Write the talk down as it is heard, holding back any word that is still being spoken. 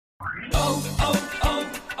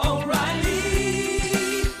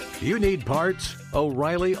O'Reilly. You need parts?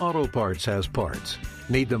 O'Reilly Auto Parts has parts.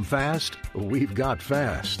 Need them fast? We've got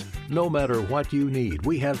fast. No matter what you need,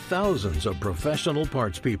 we have thousands of professional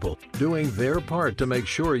parts people doing their part to make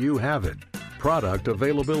sure you have it. Product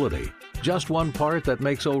availability. Just one part that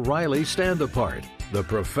makes O'Reilly stand apart. The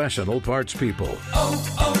professional parts people.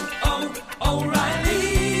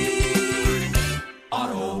 O'Reilly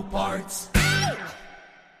Auto Parts.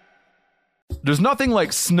 There's nothing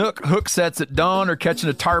like snook hook sets at dawn or catching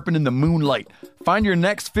a tarpon in the moonlight. Find your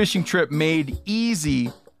next fishing trip made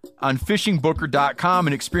easy on fishingbooker.com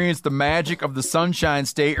and experience the magic of the Sunshine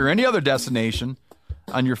State or any other destination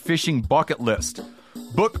on your fishing bucket list.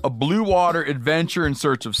 Book a blue water adventure in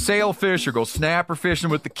search of sailfish or go snapper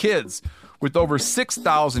fishing with the kids. With over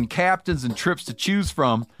 6,000 captains and trips to choose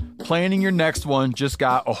from, planning your next one just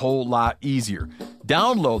got a whole lot easier.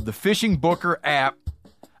 Download the Fishing Booker app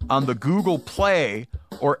on the Google Play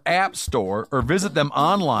or App Store, or visit them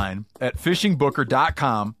online at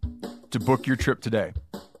fishingbooker.com to book your trip today.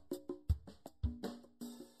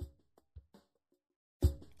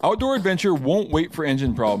 Outdoor adventure won't wait for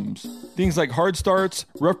engine problems. Things like hard starts,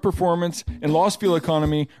 rough performance, and lost fuel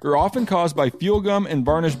economy are often caused by fuel gum and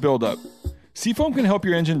varnish buildup. Seafoam can help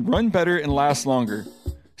your engine run better and last longer.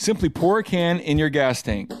 Simply pour a can in your gas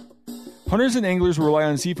tank. Hunters and anglers rely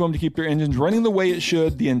on Seafoam to keep their engines running the way it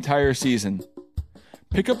should the entire season.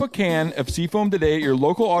 Pick up a can of Seafoam today at your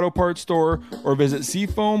local auto parts store or visit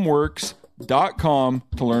seafoamworks.com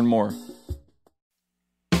to learn more.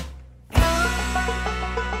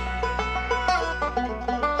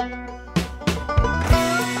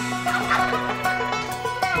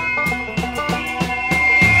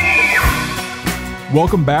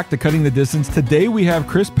 Welcome back to Cutting the Distance. Today we have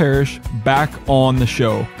Chris Parrish back on the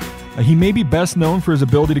show. He may be best known for his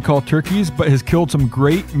ability to call turkeys, but has killed some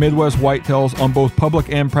great Midwest whitetails on both public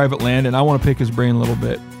and private land, and I want to pick his brain a little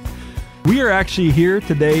bit. We are actually here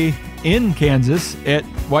today in Kansas at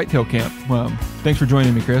Whitetail Camp. Thanks for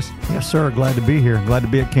joining me, Chris. Yes, sir. Glad to be here. Glad to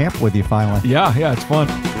be at camp with you finally. Yeah, it's fun.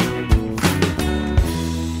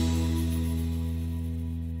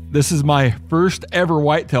 This is my first ever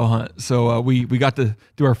whitetail hunt, so we got to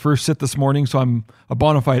do our first sit this morning, so I'm a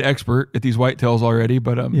bona fide expert at these whitetails already,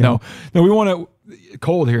 but no, we want it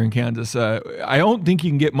cold here in Kansas. I don't think you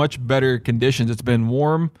can get much better conditions. It's been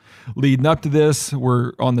warm leading up to this.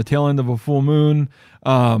 We're on the tail end of a full moon.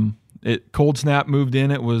 Cold snap moved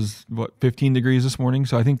in. It was, 15 degrees this morning,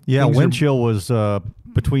 so I think... Yeah, wind chill was...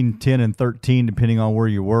 between 10 and 13, depending on where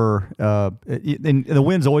you were. And the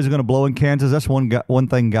wind's always going to blow in Kansas. That's one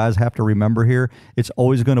thing guys have to remember here. It's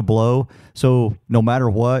always going to blow. So no matter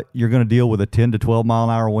what, you're going to deal with a 10 to 12 mile an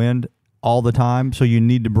hour wind all the time. So you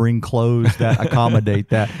need to bring clothes that accommodate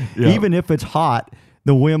that. Yeah. Even if it's hot,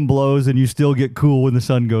 the wind blows and you still get cool when the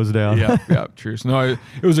sun goes down. Yeah, true. So no,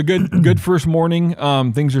 it was a good first morning.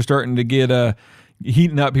 Things are starting to get...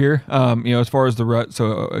 heating up here, as far as the rut,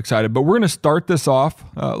 so excited. But we're going to start this off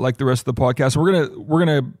like the rest of the podcast. I'm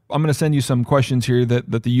going to send you some questions here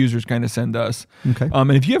that the users kind of send us. Okay.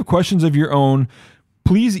 And if you have questions of your own,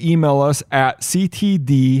 please email us at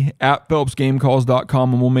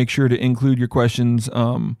ctd@phillipsgamecalls.com, and we'll make sure to include your questions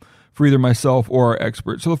for either myself or our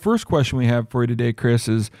expert. So the first question we have for you today, Chris,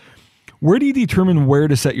 is: where do you determine where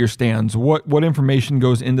to set your stands? What information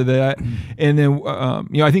goes into that? And then,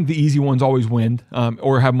 I think the easy one's always wind,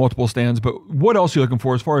 or have multiple stands. But what else are you looking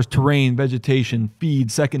for as far as terrain, vegetation,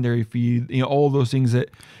 feed, secondary feed, all of those things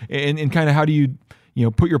and kind of how do you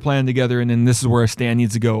put your plan together? And then this is where a stand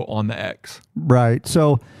needs to go on the X. Right.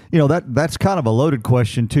 So, that's kind of a loaded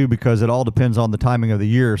question too, because it all depends on the timing of the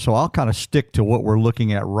year. So I'll kind of stick to what we're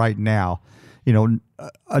looking at right now.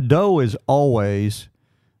 A doe is always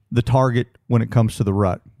the target when it comes to the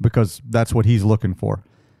rut, because that's what he's looking for.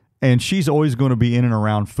 And she's always going to be in and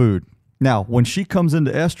around food. Now, when she comes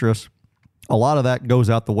into estrus, a lot of that goes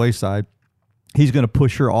out the wayside. He's going to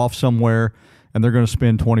push her off somewhere, and they're going to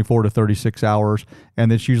spend 24 to 36 hours,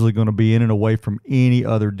 and it's usually going to be in and away from any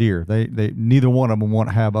other deer. They neither one of them want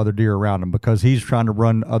to have other deer around them, because he's trying to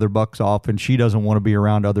run other bucks off, and she doesn't want to be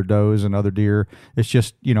around other does and other deer. It's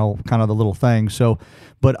just, kind of the little thing. So,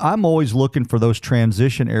 but I'm always looking for those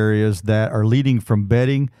transition areas that are leading from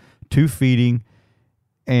bedding to feeding,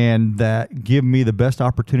 and that give me the best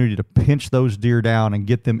opportunity to pinch those deer down and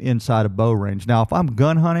get them inside of bow range. Now, if I'm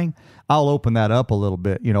gun hunting, I'll open that up a little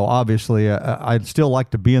bit. Obviously, I'd still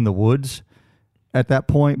like to be in the woods at that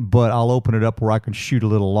point, but I'll open it up where I can shoot a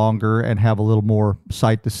little longer and have a little more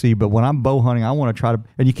sight to see. But when I'm bow hunting, I want to try to,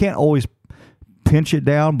 and you can't always pinch it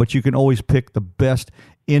down, but you can always pick the best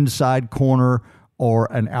inside corner or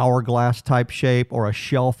an hourglass type shape or a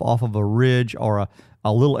shelf off of a ridge or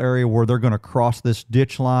a little area where they're going to cross this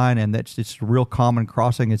ditch line, and it's a real common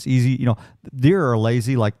crossing. It's easy. Deer are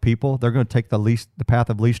lazy like people. They're going to take the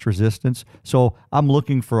path of least resistance. So I'm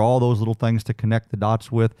looking for all those little things to connect the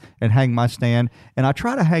dots with and hang my stand. And I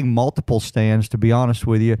try to hang multiple stands, to be honest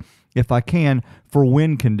with you, if I can, for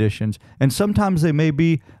wind conditions. And sometimes they may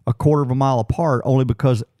be a quarter of a mile apart, only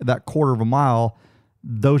because that quarter of a mile,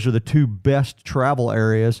 those are the two best travel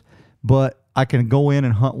areas. But I can go in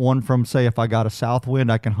and hunt one from, say, if I got a south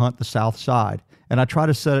wind, I can hunt the south side. And I try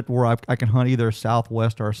to set it where I can hunt either a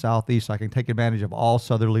southwest or a southeast, so I can take advantage of all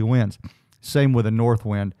southerly winds. Same with a north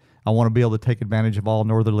wind. I want to be able to take advantage of all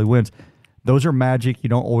northerly winds. Those are magic. You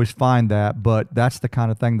don't always find that, but that's the kind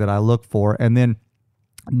of thing that I look for. And then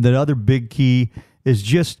the other big key is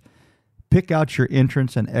just pick out your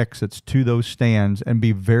entrance and exits to those stands and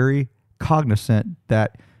be very cognizant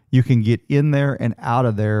that you can get in there and out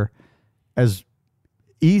of there as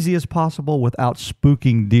easy as possible without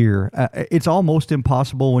spooking deer. It's almost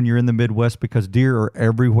impossible when you're in the Midwest because deer are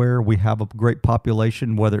everywhere. We have a great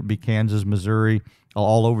population, whether it be Kansas, Missouri,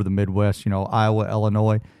 all over the Midwest, Iowa,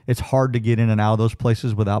 Illinois. It's hard to get in and out of those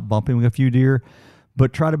places without bumping a few deer,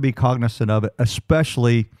 but try to be cognizant of it,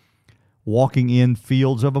 especially walking in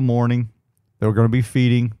fields of a morning. They're going to be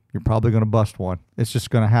feeding. You're probably going to bust one. It's just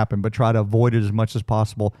going to happen, but try to avoid it as much as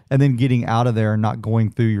possible. And then getting out of there and not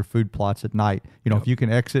going through your food plots at night. If you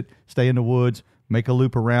can exit, stay in the woods, make a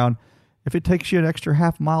loop around. If it takes you an extra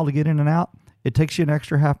half mile to get in and out, it takes you an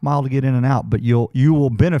extra half mile to get in and out, but you will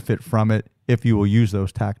benefit from it if you will use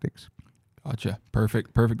those tactics. Gotcha.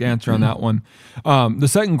 Perfect answer on that one. The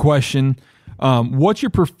second question, what's your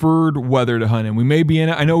preferred weather to hunt in? We may be in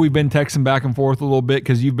it. I know we've been texting back and forth a little bit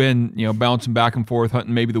because you've been, bouncing back and forth,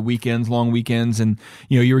 hunting maybe the weekends, long weekends. And,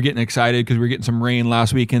 you were getting excited because we were getting some rain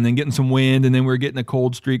last weekend, then getting some wind, and then we were getting a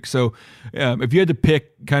cold streak. So if you had to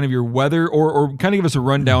pick kind of your weather or kind of give us a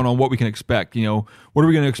rundown on what we can expect, what are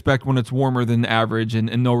we going to expect when it's warmer than average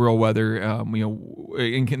and no real weather,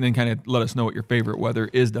 and then kind of let us know what your favorite weather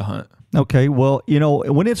is to hunt. Okay. Well,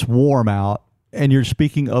 when it's warm out and you're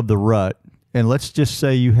speaking of the rut, and let's just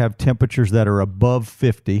say you have temperatures that are above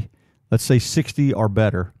 50, let's say 60 or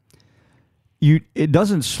better, it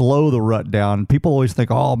doesn't slow the rut down. People always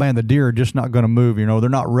think, oh, man, the deer are just not going to move. They're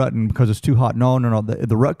not rutting because it's too hot. No.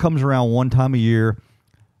 The rut comes around one time a year.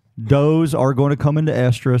 Does are going to come into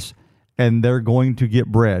estrus, and they're going to get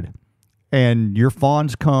bred. And your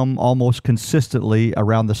fawns come almost consistently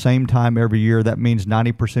around the same time every year. That means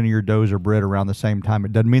 90% of your does are bred around the same time.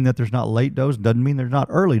 It doesn't mean that there's not late does. It doesn't mean there's not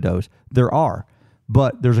early does. There are.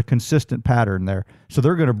 But there's a consistent pattern there. So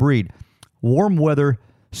they're going to breed. Warm weather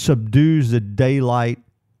subdues the daylight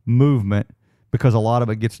movement because a lot of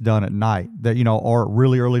it gets done at night. That or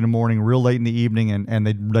really early in the morning, real late in the evening, and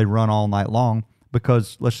they run all night long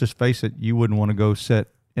because, let's just face it, you wouldn't want to go sit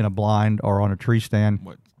in a blind or on a tree stand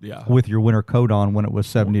with your winter coat on when it was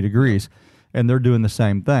 70 degrees, and they're doing the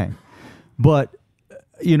same thing. But,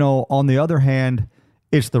 on the other hand,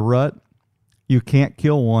 it's the rut. You can't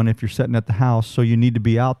kill one if you're sitting at the house, so you need to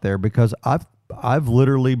be out there because I've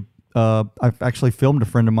literally, I've actually filmed a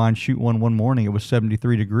friend of mine shoot one morning. It was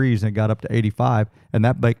 73 degrees, and it got up to 85, and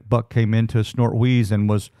that buck came into a snort wheeze and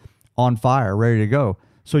was on fire, ready to go.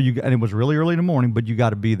 And it was really early in the morning, but you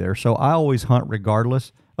got to be there. So I always hunt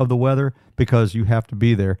regardless of the weather because you have to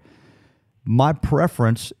be there. My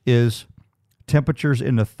preference is temperatures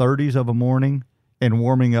in the 30s of a morning and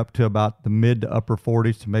warming up to about the mid to upper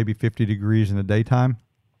 40s to maybe 50 degrees in the daytime.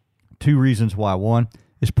 Two reasons why. One,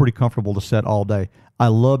 it's pretty comfortable to set all day. I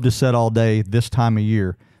love to set all day this time of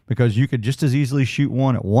year because you could just as easily shoot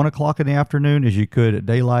one at 1 o'clock in the afternoon as you could at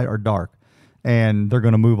daylight or dark, and they're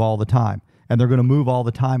going to move all the time. And they're going to move all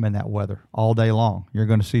the time in that weather, all day long. You're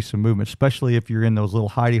going to see some movement, especially if you're in those little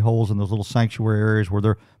hidey holes and those little sanctuary areas where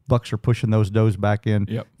their bucks are pushing those does back in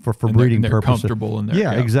for breeding purposes. They're comfortable in there.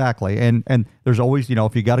 Yeah, exactly. And there's always,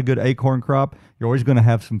 if you got a good acorn crop, you're always going to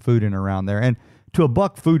have some food in around there. And to a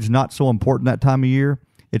buck, food's not so important that time of year.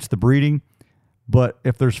 It's the breeding. But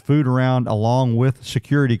if there's food around along with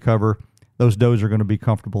security cover, those does are going to be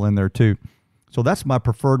comfortable in there too. So that's my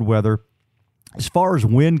preferred weather. As far as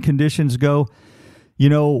wind conditions go,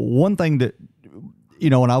 one thing that,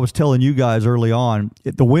 and I was telling you guys early on,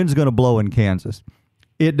 the wind's going to blow in Kansas.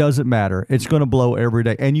 It doesn't matter. It's going to blow every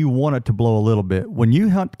day, and you want it to blow a little bit. When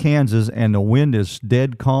you hunt Kansas and the wind is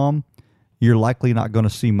dead calm, you're likely not going to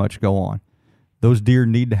see much go on. Those deer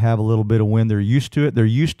need to have a little bit of wind. They're used to it. They're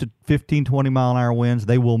used to 15, 20-mile-an-hour winds.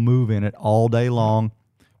 They will move in it all day long.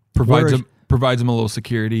 Provides them a little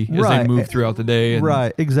security as they move throughout the day.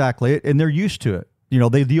 Right, exactly. And they're used to it.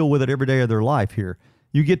 they deal with it every day of their life here.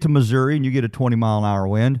 You get to Missouri and you get a 20-mile-an-hour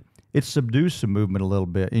wind, it subdues some movement a little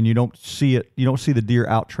bit, and you don't see it. You don't see the deer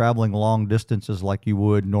out traveling long distances like you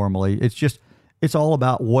would normally. It's all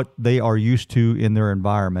about what they are used to in their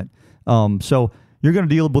environment. So you're going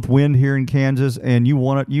to deal with wind here in Kansas, and you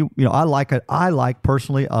want it. I like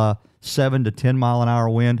personally a 7 to 10 mile an hour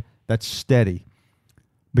wind that's steady,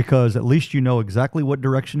 because at least you know exactly what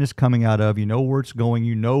direction it's coming out of. You know where it's going.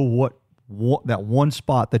 You know what that one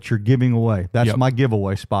spot that you're giving away. That's my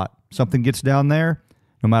giveaway spot. Something gets down there.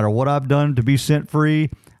 No matter what I've done to be scent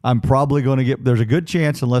free, I'm probably going to get, there's a good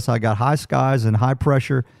chance, unless I got high skies and high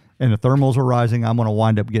pressure and the thermals are rising, I'm going to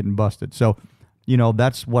wind up getting busted. So,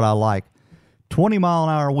 that's what I like.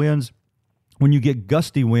 20-mile-an-hour winds, when you get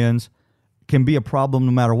gusty winds, can be a problem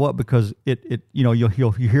no matter what, because you'll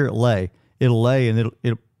hear it lay. It'll lay and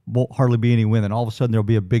it won't hardly be any wind, and all of a sudden there'll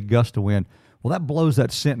be a big gust of wind. Well, that blows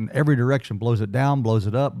that scent in every direction, blows it down, blows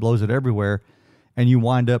it up, blows it everywhere. And you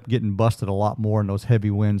wind up getting busted a lot more in those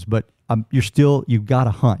heavy winds. But you've got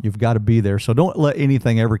to hunt. You've got to be there. So don't let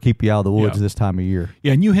anything ever keep you out of the woods this time of year.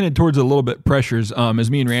 Yeah, and you hinted towards it a little bit pressures.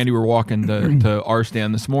 As me and Randy were walking to our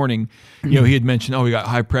stand this morning, he had mentioned, we got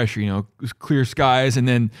high pressure, clear skies, and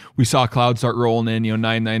then we saw clouds start rolling in,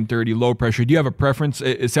 9:30, low pressure. Do you have a preference?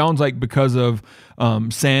 It sounds like because of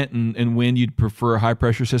scent and wind, you'd prefer a high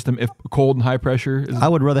pressure system. If cold and high pressure? I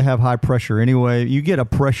would rather have high pressure anyway. You get a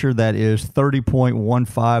pressure that is 30.15,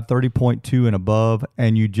 30.2 and above,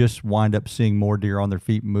 and you just wind up seeing more deer on their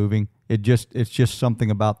feet moving. It's just something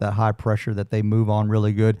about that high pressure that they move on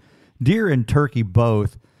really good. Deer and turkey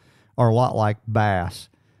both are a lot like bass.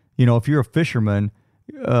 If you're a fisherman,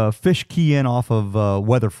 fish key in off of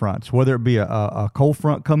weather fronts, whether it be a cold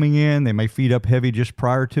front coming in, they may feed up heavy just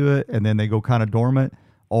prior to it, and then they go kind of dormant.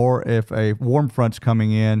 Or if a warm front's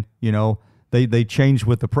coming in, they change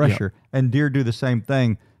with the pressure. Yep. And deer do the same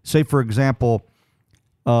thing. Say, for example,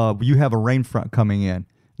 you have a rain front coming in.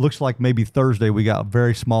 Looks like maybe Thursday we got a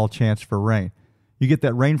very small chance for rain. You get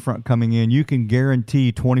that rain front coming in, you can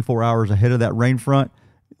guarantee 24 hours ahead of that rain front,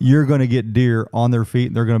 you're going to get deer on their feet,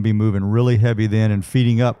 and they're going to be moving really heavy then and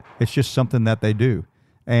feeding up. It's just something that they do.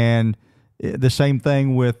 And the same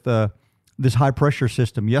thing with this high pressure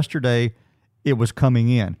system. Yesterday, it was coming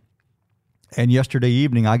in. And yesterday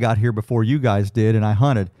evening, I got here before you guys did, and I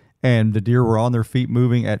hunted. And the deer were on their feet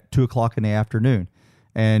moving at 2 o'clock in the afternoon.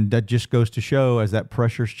 And that just goes to show, as that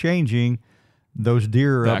pressure's changing, those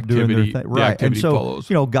deer are up doing their thing. Right. And so,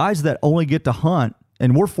 follows. Guys that only get to hunt,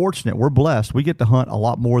 and we're fortunate, we're blessed, we get to hunt a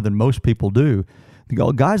lot more than most people do.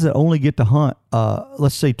 The guys that only get to hunt,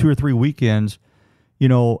 let's say 2 or 3 weekends,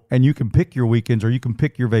 and you can pick your weekends or you can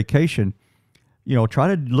pick your vacation,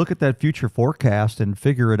 try to look at that future forecast and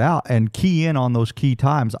figure it out and key in on those key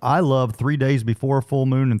times. I love 3 days before a full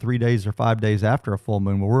moon and 3 days or 5 days after a full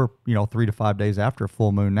moon. Well, we're 3 to 5 days after a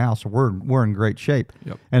full moon now, so we're in great shape.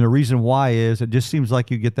 Yep. And the reason why is it just seems like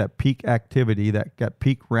you get that peak activity, that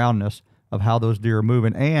peak roundness of how those deer are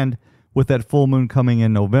moving. And with that full moon coming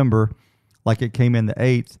in November, like it came in the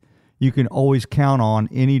 8th, you can always count on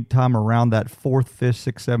any time around that 4th,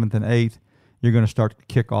 5th, 6th, 7th, and 8th, you're going to start to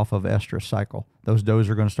kick off of estrus cycle. Those does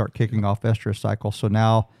are going to start kicking off estrus cycle. So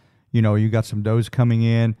now, you got some does coming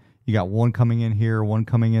in. You got one coming in here, one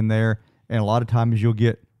coming in there. And a lot of times you'll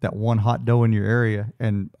get that one hot doe in your area,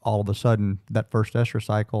 and all of a sudden that first estrus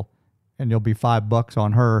cycle, and you'll be $5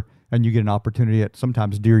 on her, and you get an opportunity at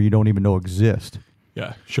sometimes deer you don't even know exist.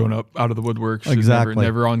 Yeah, showing up out of the woodworks. Exactly.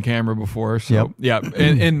 Never on camera before. So, yeah.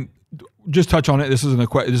 And just touch on it. This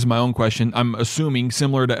is my own question. I'm assuming,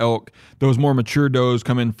 similar to elk, those more mature does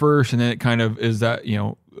come in first, and then it kind of is that,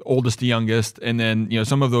 oldest to youngest. And then,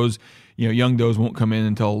 some of those, young does won't come in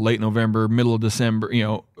until late November, middle of December,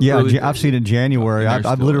 Yeah, early, I've seen in January.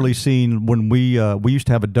 I've literally seen when we used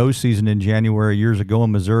to have a doe season in January years ago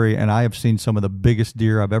in Missouri, and I have seen some of the biggest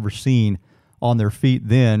deer I've ever seen on their feet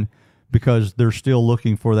then, because they're still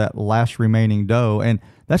looking for that last remaining doe. And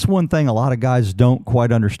that's one thing a lot of guys don't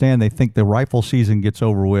quite understand. They think the rifle season gets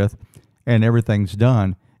over with and everything's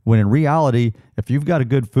done, when in reality, if you've got a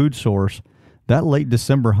good food source, that late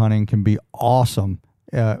December hunting can be awesome,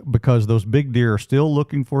 because those big deer are still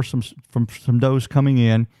looking for some does coming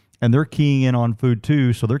in, and they're keying in on food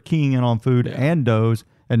too. So they're keying in on food and does,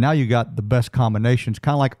 and now you got the best combinations,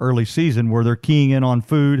 kind of like early season where they're keying in on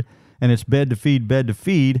food and it's bed to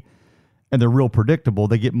feed, and they're real predictable.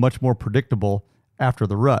 They get much more predictable after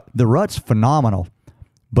the rut. The rut's phenomenal,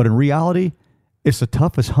 but in reality, it's the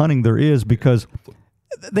toughest hunting there is, because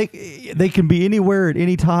they can be anywhere at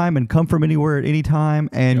any time and come from anywhere at any time,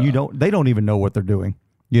 and they don't even know what they're doing,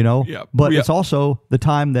 But it's also the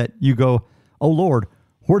time that you go, oh Lord,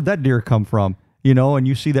 where'd that deer come from? you know, and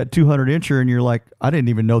you see that 200-incher and you're like, I didn't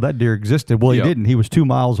even know that deer existed. Well, he didn't. He was 2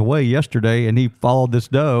 miles away yesterday, and he followed this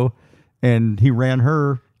doe, and he ran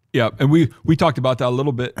her. Yeah, and we talked about that a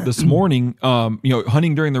little bit this morning. You know,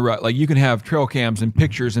 hunting during the rut, like you can have trail cams and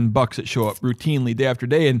pictures and bucks that show up routinely day after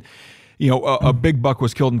day. And, you know, a big buck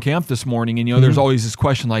was killed in camp this morning, and, you know, there's always this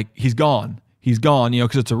question like, he's gone, you know,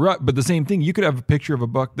 because it's a rut. But the same thing, you could have a picture of a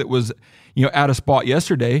buck that was, you know, at a spot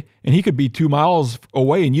yesterday, and he could be 2 miles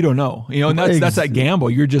away, and you don't know, you know, and that's that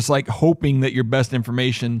gamble. You're just like hoping that your best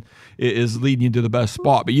information is leading you to the best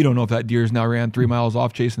spot, but you don't know if that deer's now ran 3 miles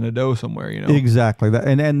off chasing a doe somewhere, you know. Exactly.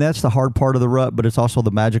 And that's the hard part of the rut, but it's also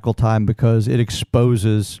the magical time because it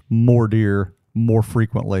exposes more deer more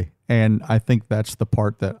frequently. And I think that's the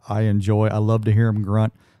part that I enjoy. I love to hear them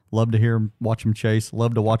grunt, love to hear them, watch them chase,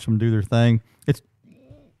 love to watch them do their thing. It's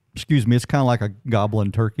kind of like a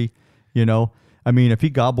gobbling turkey, you know. I mean, if he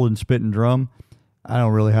gobbled and spit and drum, I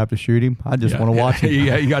don't really have to shoot him. I just want to watch him.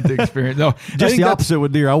 Yeah, you got the experience. No, just the opposite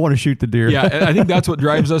with deer. I want to shoot the deer. Yeah, and I think that's what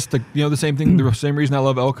drives us to, you know, the same thing, the same reason I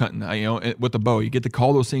love elk hunting, you know, with the bow. You get to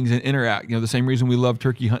call those things and interact. You know, the same reason we love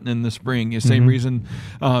turkey hunting in the spring. The same reason,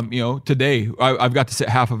 you know, today I've got to sit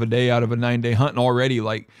half of a day out of a 9-day hunting already,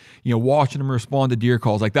 like, you know, watching them respond to deer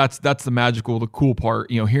calls. Like that's the cool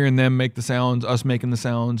part, you know, hearing them make the sounds, us making the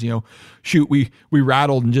sounds, you know, shoot, we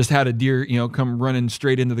rattled and just had a deer, you know, come running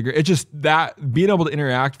straight into the, it's just that being able to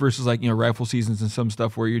interact versus like, you know, rifle seasons and some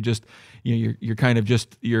stuff where you're just, you know, you're kind of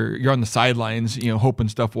just, you're on the sidelines, you know, hoping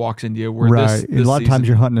stuff walks into you. Where right. A lot of times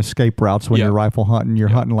you're hunting escape routes when you're rifle hunting. You're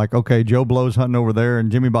hunting like, okay, Joe Blow's hunting over there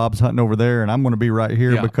and Jimmy Bob's hunting over there, and I'm going to be right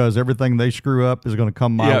here because everything they screw up is going to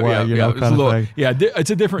come my way. You know, kind of thing. Yeah,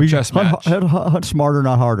 it's a different chess match. Hunt smarter,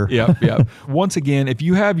 not harder. Yeah. Once again, if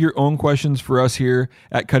you have your own questions for us here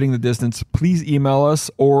at Cutting the Distance, please email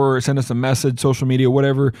us or send us a message, social media,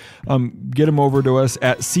 whatever. Get them over to us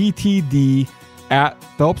at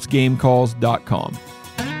ctd@phelpsgamecalls.com.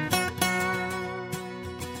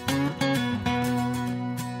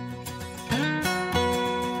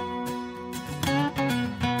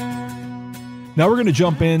 Now we're going to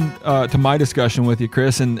jump in to my discussion with you,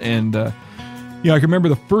 Chris, and you know, I can remember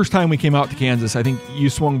the first time we came out to Kansas. I think you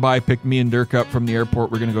swung by, picked me and Dirk up from the airport.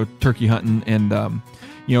 We're going to go turkey hunting, and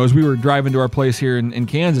you know, as we were driving to our place here in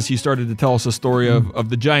Kansas, you started to tell us a story of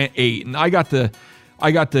the Giant 8, and I got to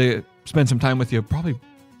spend some time with you probably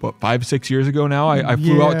 5-6 years ago now. I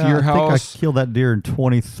flew out to your house. I think I killed that deer in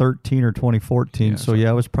 2013 or 2014. So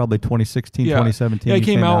it was probably 2016, 2017. Yeah, I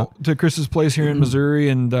came out to Chris's place here in Missouri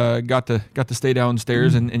and got to stay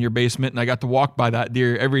downstairs in your basement, and I got to walk by that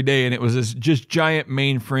deer every day, and it was this just giant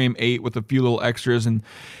mainframe 8 with a few little extras, and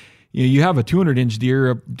you know, you have a 200-inch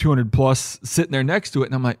deer, a 200 plus sitting there next to it,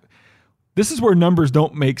 and I'm like, this is where numbers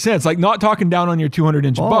don't make sense. Like, not talking down on your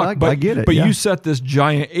 200-inch buck, but I get it. But you set this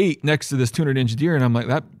giant 8 next to this 200-inch deer, and I'm like,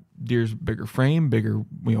 that deer's bigger frame, bigger,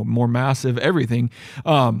 you know, more massive, everything.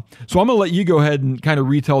 So I'm going to let you go ahead and kind of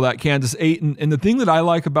retell that Kansas 8. And the thing that I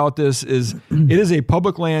like about this is it is a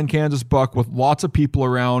public land Kansas buck with lots of people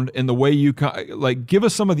around, and the way you like give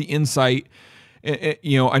us some of the insight.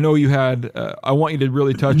 You know, I know you had, I want you to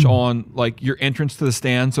really touch on like your entrance to the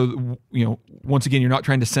stand. So, you know, once again, you're not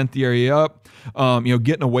trying to scent the area up, you know,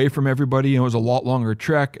 getting away from everybody. You know, it was a lot longer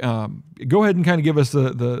trek. Go ahead and kind of give us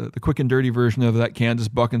the quick and dirty version of that Kansas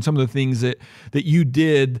buck and some of the things that you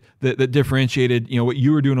did that differentiated, you know, what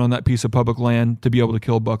you were doing on that piece of public land to be able to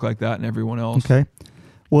kill a buck like that and everyone else. Okay.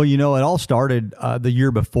 Well, you know, it all started the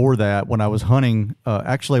year before that when I was hunting.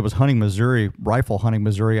 Actually, I was hunting Missouri, rifle hunting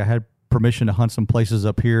Missouri. I had permission to hunt some places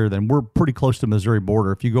up here. Then we're pretty close to the Missouri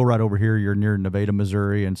border. If you go right over here, you're near Nevada,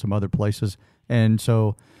 Missouri, and some other places. And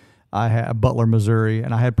so I had Butler, Missouri,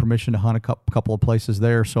 and I had permission to hunt a couple of places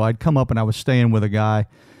there. So I'd come up and I was staying with a guy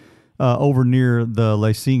over near the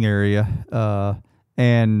Lansing area,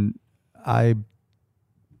 and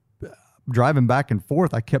driving back and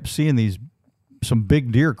forth, I kept seeing some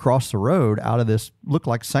big deer cross the road out of this looked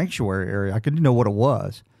like sanctuary area. I didn't know what it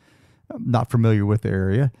was. I'm not familiar with the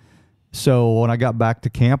area. So when I got back to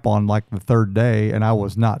camp on like the third day, and I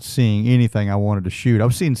was not seeing anything I wanted to shoot. I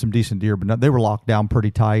was seeing some decent deer, but they were locked down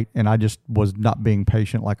pretty tight, and I just was not being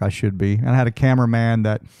patient like I should be. And I had a cameraman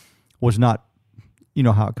that was not, you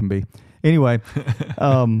know how it can be. Anyway,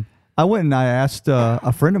 I went and I asked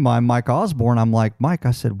a friend of mine, Mike Osborne. I'm like, Mike,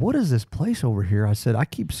 I said, what is this place over here? I said, I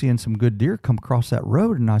keep seeing some good deer come across that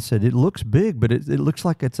road, and I said, it looks big, but it looks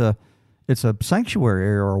like it's a sanctuary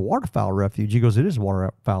area or a waterfowl refuge. He goes, it is a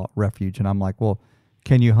waterfowl refuge. And I'm like, well,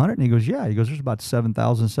 can you hunt it? And he goes, yeah. He goes, there's about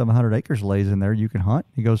 7,700 acres lays in there you can hunt.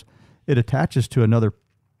 He goes, it attaches to another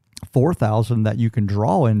 4,000 that you can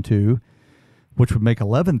draw into, which would make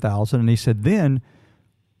 11,000. And he said, then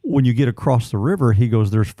when you get across the river, he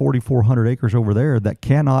goes, there's 4,400 acres over there that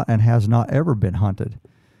cannot and has not ever been hunted.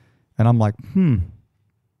 And I'm like,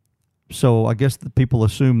 so I guess the people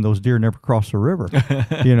assume those deer never cross the river,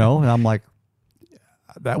 you know? And I'm like,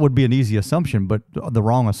 that would be an easy assumption, but the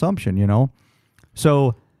wrong assumption, you know?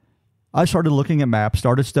 So I started looking at maps,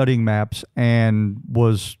 started studying maps, and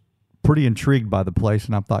was pretty intrigued by the place.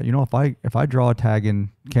 And I thought, you know, if I draw a tag in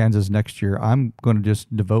Kansas next year, I'm going to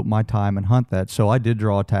just devote my time and hunt that. So I did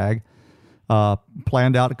draw a tag,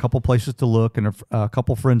 planned out a couple places to look, and a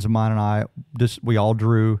couple friends of mine and I, we all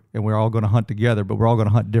drew, and we're all going to hunt together, but we're all going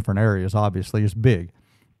to hunt different areas, obviously. It's big.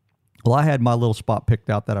 Well, I had my little spot picked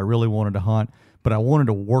out that I really wanted to hunt, but I wanted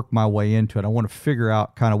to work my way into it. I wanted to figure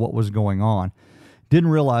out kind of what was going on. Didn't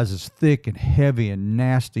realize as thick and heavy and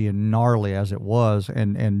nasty and gnarly as it was,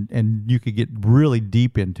 and you could get really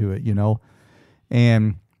deep into it, you know,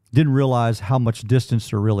 and didn't realize how much distance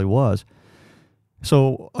there really was.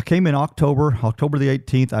 So I came in October the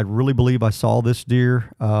 18th. I really believe I saw this deer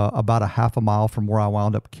about a half a mile from where I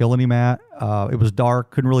wound up killing him at. It was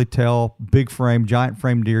dark, couldn't really tell. Big frame, giant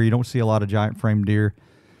frame deer. You don't see a lot of giant frame deer.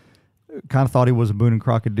 Kind of thought he was a Boone and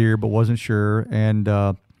Crockett deer, but wasn't sure, and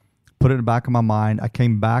put it in the back of my mind. I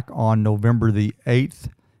came back on November the 8th,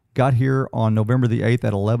 got here on November the 8th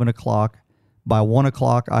at 11 o'clock. By 1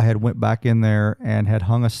 o'clock, I had went back in there and had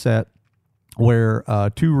hung a set where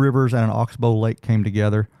two rivers and an oxbow lake came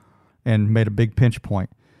together and made a big pinch point.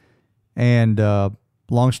 And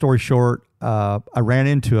long story short, I ran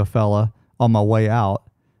into a fella on my way out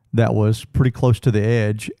that was pretty close to the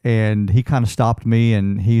edge, and he kind of stopped me,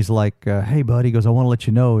 and he's like, hey, bud, he goes, I want to let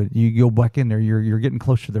you know, you go back in there, you're getting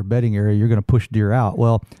close to their bedding area, you're going to push deer out.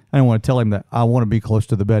 Well, I didn't want to tell him that I want to be close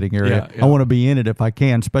to the bedding area. Yeah. I want to be in it if I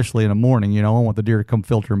can, especially in the morning, you know, I want the deer to come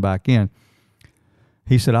filtering back in.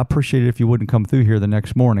 He said, I appreciate it if you wouldn't come through here the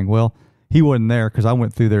next morning. Well, he wasn't there because I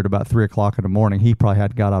went through there at about 3 o'clock in the morning. He probably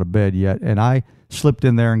hadn't got out of bed yet, and I slipped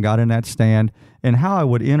in there and got in that stand, and how I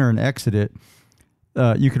would enter and exit it,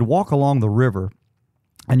 you could walk along the river,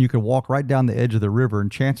 and you could walk right down the edge of the river,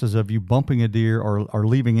 and chances of you bumping a deer or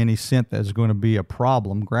leaving any scent that is going to be a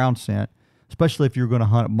problem, ground scent, especially if you're going to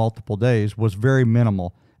hunt multiple days, was very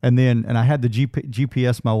minimal. And I had the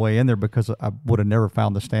GPS my way in there because I would have never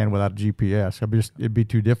found the stand without a GPS. It'd be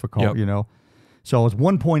too difficult, you know. So I was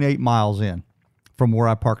 1.8 miles in from where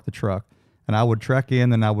I parked the truck, and I would trek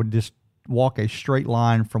in, and I would just walk a straight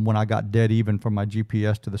line from when I got dead even from my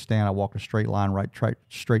GPS to the stand. I walked a straight line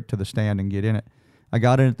straight to the stand and get in it. I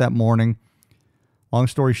got in it that morning. Long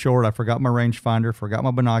story short, I forgot my rangefinder, forgot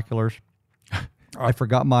my binoculars. I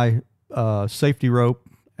forgot my safety rope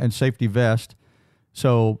and safety vest.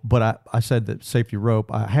 So, but I said that safety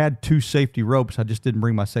rope. I had two safety ropes. I just didn't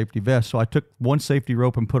bring my safety vest. So I took one safety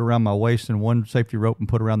rope and put around my waist, and one safety rope and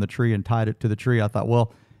put around the tree and tied it to the tree. I thought,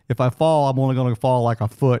 well, if I fall, I'm only going to fall like a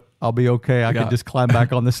foot. I'll be okay. I can just climb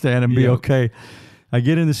back on the stand and be okay. I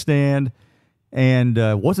get in the stand and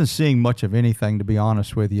wasn't seeing much of anything, to be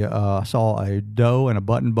honest with you. I saw a doe and a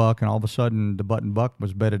button buck, and all of a sudden the button buck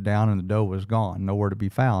was bedded down and the doe was gone, nowhere to be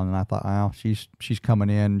found. And I thought, oh, she's coming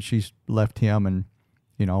in. She's left him, and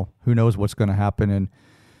you know, who knows what's going to happen. And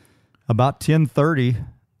about 10:30,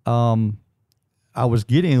 I was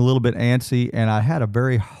getting a little bit antsy, and I had a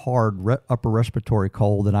very hard upper respiratory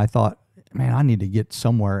cold, and I thought, man, I need to get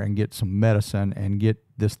somewhere and get some medicine and get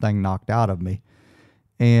this thing knocked out of me.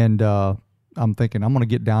 And I'm thinking, I'm going to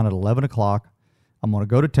get down at 11 o'clock. I'm going to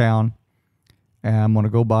go to town, and I'm going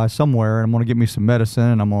to go by somewhere, and I'm going to get me some medicine,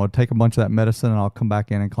 and I'm going to take a bunch of that medicine, and I'll come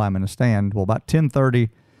back in and climb in the stand. Well, about 10:30,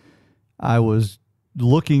 I was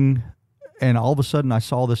looking, and all of a sudden I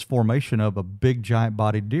saw this formation of a big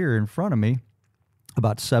giant-bodied deer in front of me,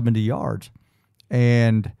 about 70 yards.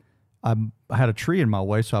 And I had a tree in my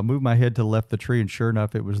way, so I moved my head to the left of the tree, and sure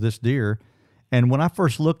enough, it was this deer. And when I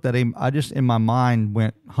first looked at him, I just, in my mind,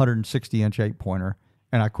 went 160-inch 8-pointer,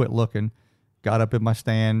 and I quit looking, got up in my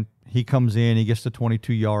stand. He comes in, he gets to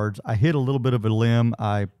 22 yards. I hit a little bit of a limb.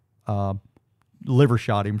 I liver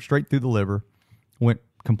shot him straight through the liver, went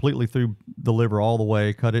completely through the liver all the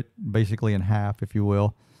way, cut it basically in half, if you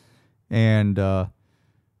will. And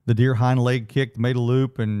the deer hind leg kicked, made a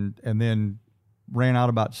loop, and then ran out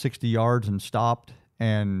about 60 yards and stopped,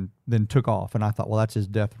 and then took off. And I thought, well, that's his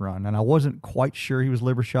death run. And I wasn't quite sure he was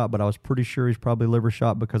liver shot, but I was pretty sure he's probably liver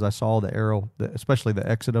shot because I saw the arrow, especially the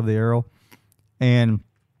exit of the arrow. And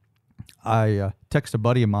I texted a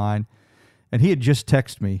buddy of mine, and he had just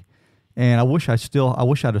texted me. And I wish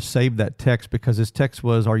I'd have saved that text, because his text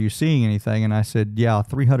was, "Are you seeing anything?" And I said, "Yeah,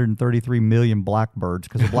 333 million blackbirds,"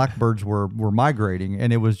 because the blackbirds were migrating,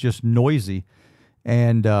 and it was just noisy.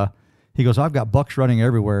 And he goes, "I've got bucks running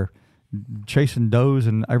everywhere. chasing does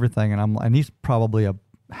and everything. And he's probably a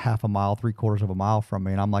half a mile, 3/4 of a mile from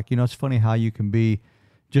me. And I'm like, it's funny how you can be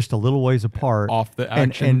just a little ways apart off the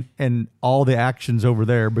action and all the action's over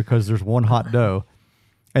there because there's one hot doe.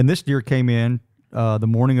 And this deer came in the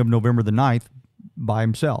morning of November the 9th by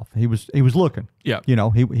himself. He was looking. Yeah.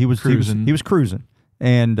 He was cruising. He was cruising.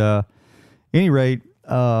 And any rate,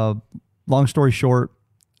 long story short,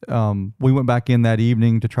 we went back in that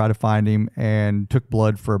evening to try to find him and took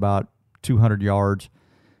blood for about 200 yards.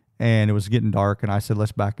 And it was getting dark, and I said,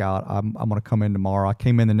 "Let's back out. I'm going to come in tomorrow." I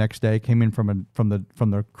came in the next day, came in from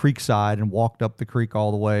the creek side, and walked up the creek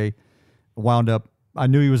all the way. Wound up. I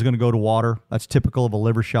knew he was going to go to water. That's typical of a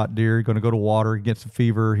liver shot deer. He's going to go to water. He gets a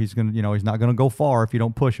fever. He's going to, he's not going to go far if you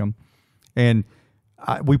don't push him. And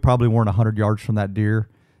we probably weren't 100 yards from that deer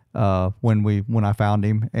when I found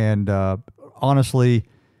him. And honestly,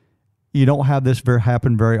 you don't have this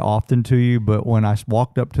happen very often to you, but when I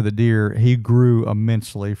walked up to the deer, he grew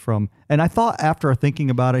immensely and I thought after thinking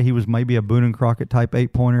about it, he was maybe a Boone and Crockett type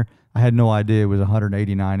 8-pointer. I had no idea it was a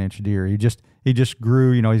 189-inch deer. He just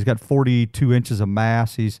grew, he's got 42 inches of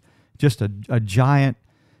mass. He's just a giant,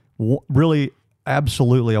 really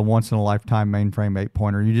absolutely a once-in-a-lifetime mainframe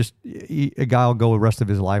 8-pointer. A guy will go the rest of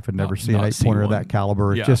his life and never see an 8-pointer of that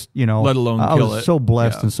caliber. Yeah. It's just, let alone I kill was it. so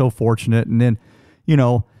blessed and so fortunate. And then,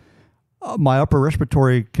 my upper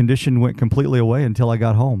respiratory condition went completely away until I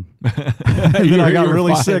got home. And then I got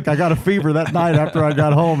really sick. I got a fever that night after I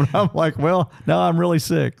got home. And I'm like, well, now I'm really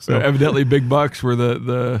sick. So evidently big bucks were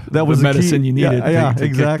the was medicine key. you needed. Yeah, to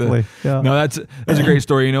exactly. No, that's a great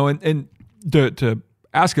story, and to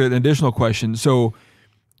ask an additional question. So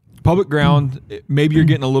public ground, maybe you're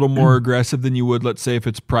getting a little more aggressive than you would, let's say if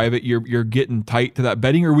it's private, you're getting tight to that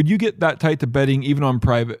bedding, or would you get that tight to bedding even on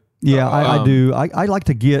private? Yeah, I do. I like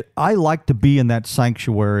to be in that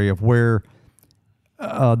sanctuary of where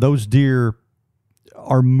those deer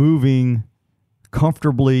are moving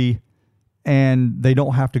comfortably and they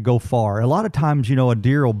don't have to go far. A lot of times, a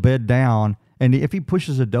deer will bed down, and if he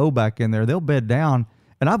pushes a doe back in there, they'll bed down.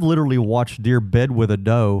 And I've literally watched deer bed with a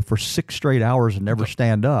doe for 6 straight hours and never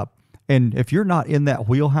stand up. And if you're not in that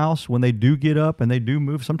wheelhouse when they do get up and they do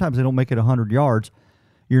move, sometimes they don't make it 100 yards,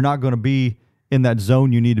 you're not going to be in that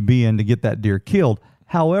zone you need to be in to get that deer killed.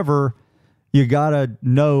 However, you got to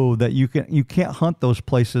know that you can't hunt those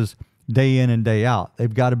places day in and day out.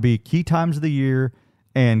 They've got to be key times of the year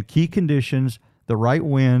and key conditions, the right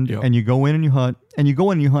wind, and you go in and you hunt,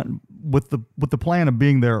 with the plan of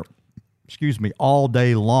being there, all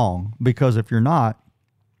day long, because if you're not,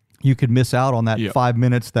 you could miss out on that 5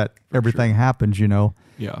 minutes that everything happens,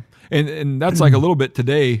 Yeah. And that's like a little bit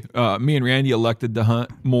today. Me and Randy elected to hunt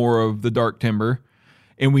more of the dark timber.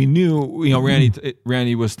 And we knew,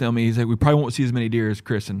 Randy was telling me, he's like, we probably won't see as many deer as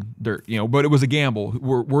Chris and dirt, but it was a gamble.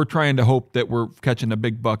 We're trying to hope that we're catching a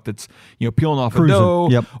big buck that's, peeling off a doe.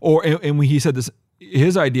 Yep. He said this,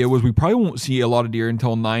 his idea was we probably won't see a lot of deer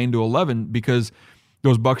until 9 to 11 because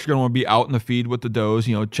those bucks are going to want to be out in the feed with the does,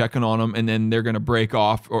 checking on them, and then they're going to break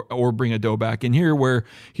off or bring a doe back in here, where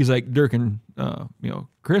he's like, Dirk and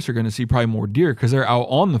Chris are going to see probably more deer because they're out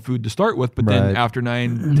on the food to start with, but then after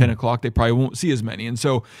 9, 10 o'clock, they probably won't see as many. And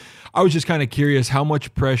so I was just kind of curious how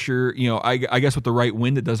much pressure, I guess with the right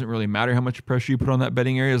wind, it doesn't really matter how much pressure you put on that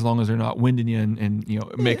bedding area as long as they're not winding you and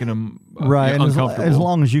making them uncomfortable. As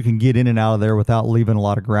long as you can get in and out of there without leaving a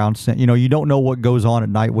lot of ground scent. You don't know what goes on at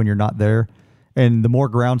night when you're not there. And the more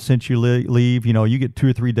ground scent you leave, you get 2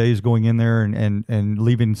 or 3 days going in there and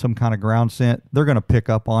leaving some kind of ground scent, they're going to pick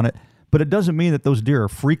up on it. But it doesn't mean that those deer are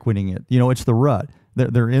frequenting it. It's the rut.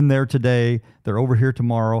 They're in there today. They're over here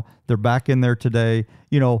tomorrow. They're back in there today.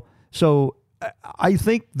 So I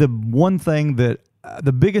think the one thing that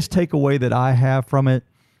the biggest takeaway that I have from it,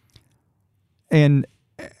 and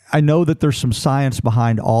I know that there's some science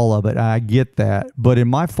behind all of it, and I get that. But in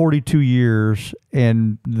my 42 years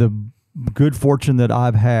and the good fortune that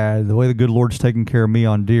I've had, the way the good Lord's taken care of me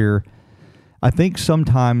on deer, I think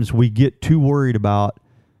sometimes we get too worried about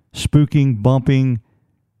spooking, bumping,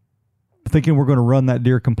 thinking we're going to run that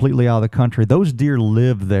deer completely out of the country. Those deer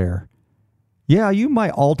live there. Yeah, you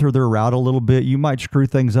might alter their route a little bit. You might screw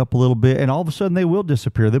things up a little bit, and all of a sudden they will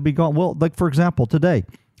disappear. They'll be gone. Well, like for example, today,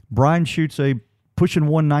 Brian shoots a pushing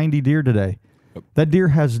 190 deer today. That deer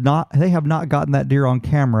they have not gotten that deer on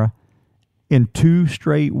camera in 2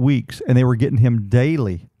 straight weeks, and they were getting him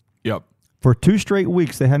daily. Yep. For 2 straight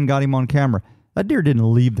weeks, they hadn't got him on camera. That deer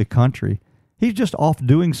didn't leave the country. He's just off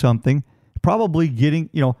doing something, probably getting,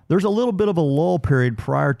 there's a little bit of a lull period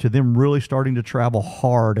prior to them really starting to travel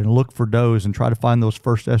hard and look for does and try to find those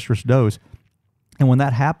first estrus does. And when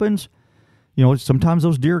that happens, You know, sometimes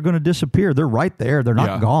those deer are going to disappear. They're right there. They're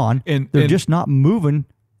not gone. They're just not moving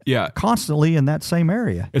constantly in that same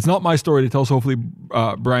area. It's not my story to tell, so hopefully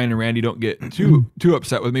Brian and Randy don't get too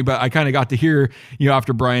upset with me, but I kind of got to hear,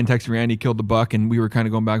 after Brian texted Randy, killed the buck, and we were kind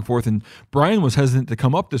of going back and forth, and Brian was hesitant to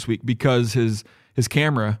come up this week because his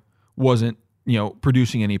camera wasn't,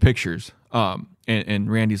 producing any pictures.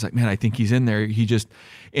 And Randy's like, man, I think he's in there.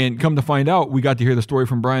 And come to find out, we got to hear the story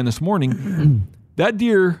from Brian this morning. That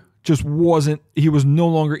deer just he was no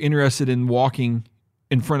longer interested in walking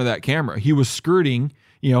in front of that camera. He was skirting,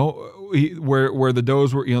 where the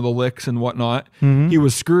does were, the licks and whatnot. Mm-hmm. He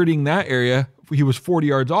was skirting that area. He was 40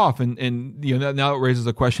 yards off. And now it raises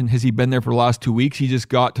a question, has he been there for the last 2 weeks? He just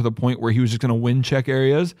got to the point where he was just going to wind check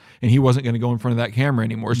areas and he wasn't going to go in front of that camera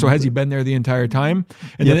anymore. So has he been there the entire time?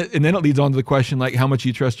 And then it leads on to the question, like, how much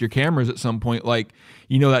you trust your cameras at some point. Like,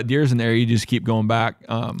 that deer's in there, you just keep going back.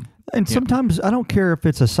 And sometimes I don't care if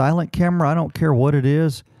it's a silent camera. I don't care what it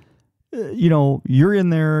is. You're in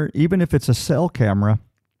there, even if it's a cell camera,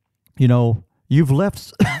 you've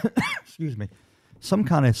left, excuse me, some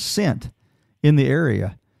kind of scent in the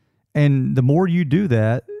area. And the more you do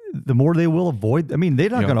that, the more they will avoid. I mean, they're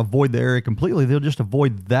not going to avoid the area completely. They'll just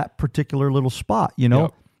avoid that particular little spot,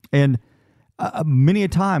 And many a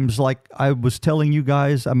times, like I was telling you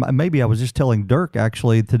guys, maybe I was just telling Dirk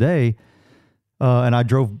actually today, and I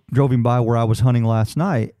drove him by where I was hunting last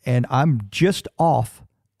night, and I'm just off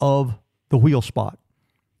of the wheel spot.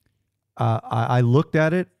 I looked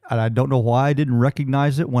at it, and I don't know why I didn't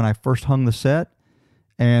recognize it when I first hung the set.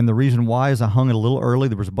 And the reason why is I hung it a little early.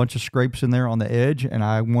 There was a bunch of scrapes in there on the edge, and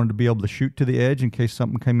I wanted to be able to shoot to the edge in case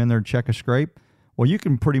something came in there and check a scrape. Well, you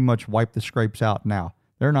can pretty much wipe the scrapes out now.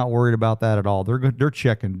 They're not worried about that at all. They're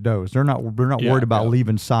checking does. They're not worried about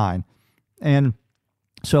leaving sign. And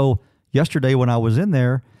so yesterday when I was in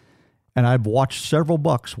there, and I'd watched several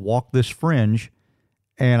bucks walk this fringe,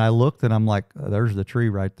 and I looked and I'm like, there's the tree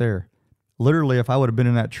right there. Literally, if I would have been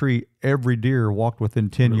in that tree, every deer walked within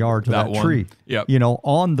 10 yards of that tree. Yep.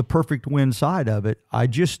 On the perfect wind side of it. I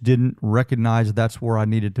just didn't recognize that's where I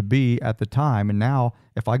needed to be at the time. And now,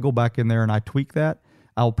 if I go back in there and I tweak that,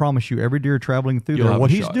 I'll promise you every deer traveling through there, what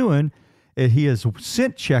he's doing is he is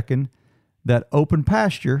scent checking that open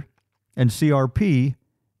pasture and CRP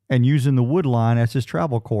and using the wood line as his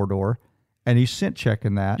travel corridor. And he's scent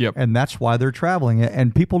checking that, and that's why they're traveling it.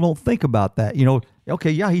 And people don't think about that.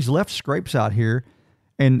 He's left scrapes out here,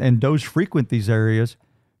 and does frequent these areas,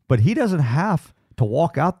 but he doesn't have to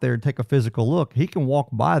walk out there and take a physical look. He can walk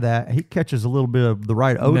by that. He catches a little bit of the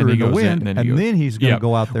right odor in the wind, and then he's going to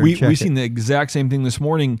go out there and check We've seen the exact same thing this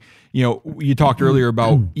morning. You talked earlier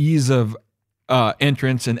about ease of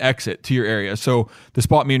entrance and exit to your area. So the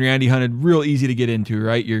spot me and Randy hunted, real easy to get into,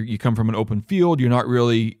 right? You come from an open field. You're not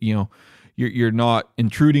really, you're not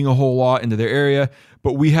intruding a whole lot into their area,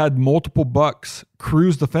 but we had multiple bucks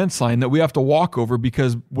cruise the fence line that we have to walk over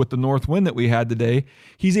because with the north wind that we had today,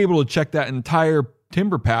 he's able to check that entire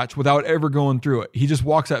timber patch without ever going through it. He just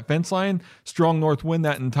walks that fence line, strong north wind,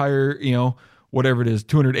 that entire, whatever it is,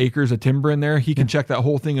 200 acres of timber in there. He can check that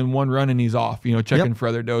whole thing in one run and he's off, checking for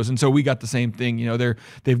other does. And so we got the same thing,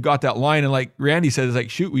 they've got that line. And like Randy said, it's like,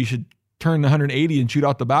 shoot, we should turn the 180 and shoot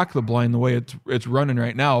out the back of the blind the way it's running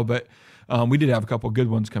right now. But we did have a couple of good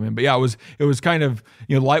ones come in, but it was kind of,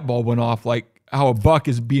 light bulb went off, like how a buck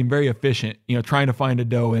is being very efficient, trying to find a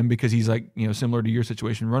doe in because he's like, similar to your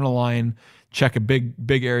situation, run a line, check a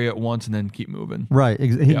big area at once and then keep moving. Right.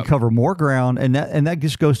 He can cover more ground. And that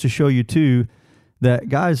just goes to show you too, that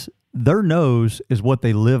guys, their nose is what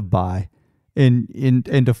they live by. And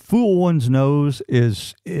to fool one's nose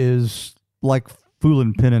is like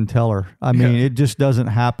fooling Penn and Teller. I mean, it just doesn't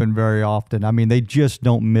happen very often. I mean, they just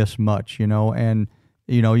don't miss much, and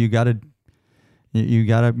you got to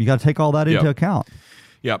take all that into account.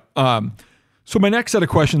 Yep. So my next set of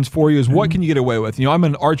questions for you is, what can you get away with? I'm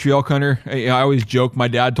an archery elk hunter. I always joke. My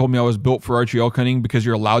dad told me I was built for archery elk hunting because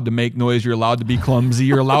you're allowed to make noise. You're allowed to be clumsy.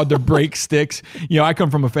 You're allowed to break sticks. I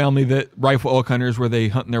come from a family that rifle elk hunters where they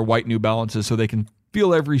hunt in their white New Balances so they can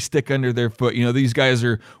feel every stick under their foot. These guys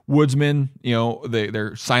are woodsmen.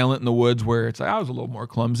 They're silent in the woods where it's like, I was a little more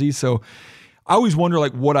clumsy. So I always wonder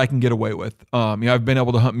what I can get away with. I've been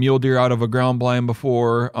able to hunt mule deer out of a ground blind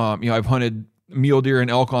before. I've hunted mule deer and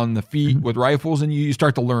elk on the feet with rifles, and you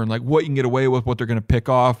start to learn what you can get away with, what they're going to pick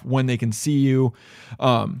off, when they can see you.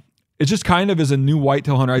 It's just kind of as a new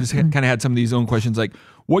whitetail hunter, I just kind of had some of these own questions, like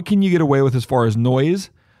what can you get away with as far as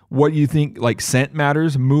noise? What do you think scent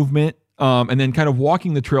matters, movement, and then kind of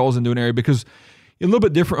walking the trails into an area, because a little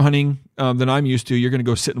bit different hunting than I'm used to. You're going to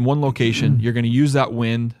go sit in one location. You're going to use that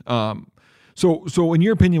wind. So in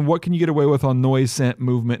your opinion, what can you get away with on noise, scent,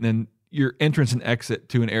 movement, and your entrance and exit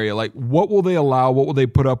to an area? Like, what will they allow? What will they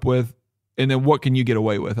put up with? And then what can you get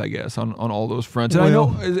away with, I guess, on all those fronts? And I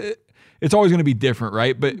know it's always going to be different,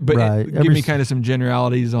 right? But Right. give me kind of some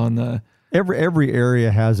generalities on the... Every area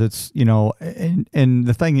has its, and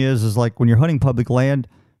the thing is like when you're hunting public land,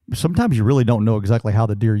 sometimes you really don't know exactly how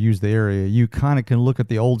the deer use the area. You kind of can look at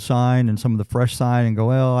the old sign and some of the fresh sign and go,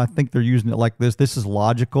 well, I think they're using it like this. This is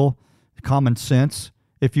logical, common sense,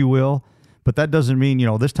 if you will. But that doesn't mean,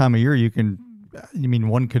 this time of year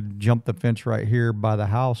one could jump the fence right here by the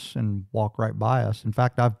house and walk right by us. In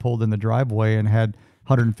fact, I've pulled in the driveway and had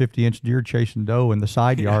 150-inch deer chasing doe in the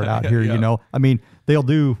side yard out here, they'll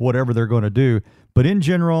do whatever they're going to do. But in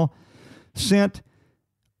general, scent,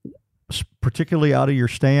 particularly out of your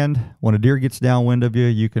stand, when a deer gets downwind of you,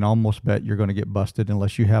 you can almost bet you're going to get busted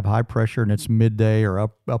unless you have high pressure and it's midday or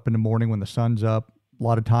up in the morning when the sun's up. A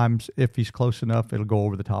lot of times, if he's close enough, it'll go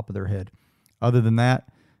over the top of their head. Other than that,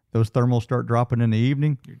 those thermals start dropping in the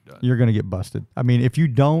evening, you're going to get busted. I mean, if you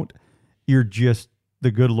don't, you're just,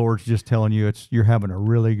 the good Lord's just telling you you're having a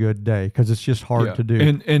really good day because it's just hard to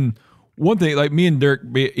do. And one thing, like me and Dirk,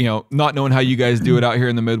 not knowing how you guys do it out here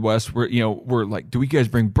in the Midwest, we're like, do we guys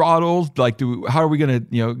bring bottles? Like, how are we going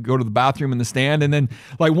to, go to the bathroom in the stand? And then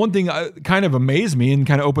like one thing kind of amazed me and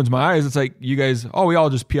kind of opens my eyes. It's like, you guys, we all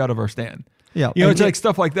just pee out of our stand. Yeah, it's like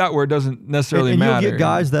stuff like that where it doesn't necessarily matter. You'll get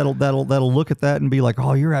guys that'll look at that and be like,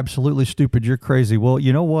 "Oh, you're absolutely stupid. You're crazy." Well,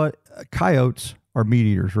 you know what? Coyotes are meat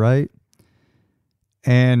eaters, right?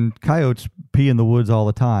 And coyotes pee in the woods all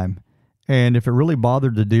the time. And if it really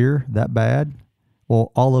bothered the deer that bad,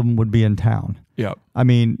 well, all of them would be in town. Yeah. I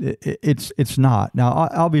mean, it's not. Now,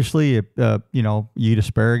 obviously, if you eat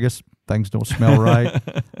asparagus, things don't smell right.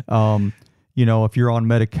 If you're on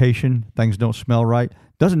medication, things don't smell right.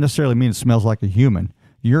 Doesn't necessarily mean it smells like a human.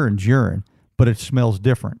 Urine's urine, but it smells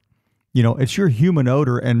different. It's your human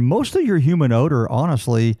odor, and most of your human odor,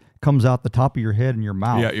 honestly, comes out the top of your head and your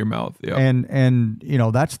mouth. Yeah, your mouth. Yeah. And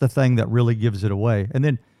that's the thing that really gives it away. And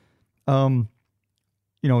then,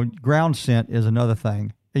 ground scent is another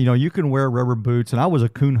thing. You can wear rubber boots, and I was a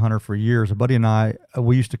coon hunter for years. A buddy and I,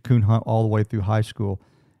 we used to coon hunt all the way through high school,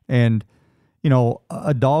 and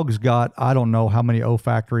a dog's got, I don't know how many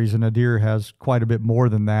olfactories, and a deer has quite a bit more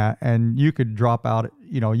than that. And you could drop out,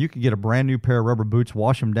 you could get a brand new pair of rubber boots,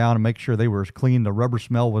 wash them down and make sure they were as clean, the rubber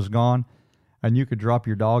smell was gone. And you could drop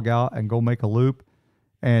your dog out and go make a loop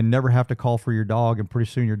and never have to call for your dog. And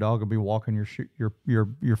pretty soon your dog will be walking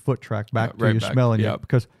your foot track back to you, smelling you.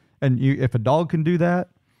 Because, if a dog can do that,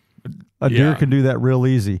 a deer can do that real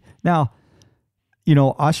easy. Now,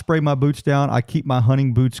 I spray my boots down. I keep my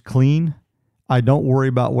hunting boots clean. I don't worry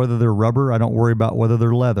about whether they're rubber. I don't worry about whether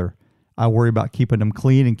they're leather. I worry about keeping them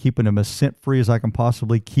clean and keeping them as scent-free as I can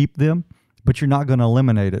possibly keep them, but you're not going to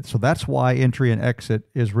eliminate it. So that's why entry and exit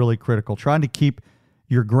is really critical. Trying to keep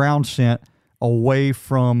your ground scent away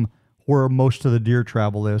from where most of the deer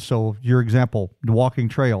travel is. So your example, walking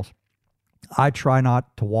trails. I try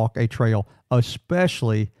not to walk a trail,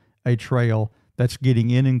 especially a trail that's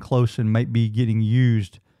getting in and close and might be getting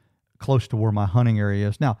used close to where my hunting area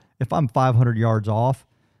is. Now, if I'm 500 yards off,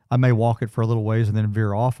 I may walk it for a little ways and then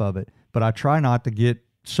veer off of it. But I try not to get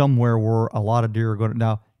somewhere where a lot of deer are going to.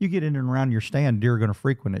 Now, you get in and around your stand, deer are going to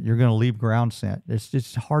frequent it. You're going to leave ground scent. It's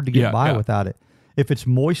just hard to get by without it. If it's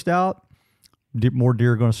moist out, more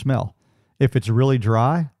deer are going to smell. If it's really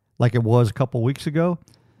dry, like it was a couple weeks ago,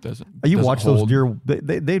 you watch those deer,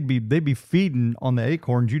 they'd be feeding on the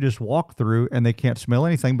acorns you just walk through, and they can't smell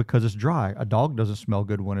anything because it's dry. A dog doesn't smell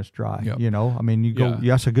good when it's dry. Yep. I mean,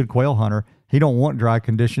 you ask a good quail hunter, he don't want dry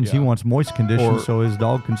conditions. He wants moist conditions so his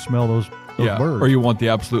dog can smell those birds. Or you want the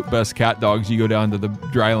absolute best cat dogs. You go down to the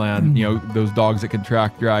dry land, those dogs that can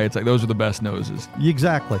track dry. It's like those are the best noses.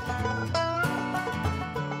 Exactly.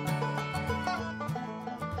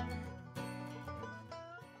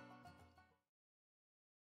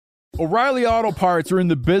 O'Reilly Auto Parts are in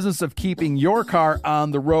the business of keeping your car on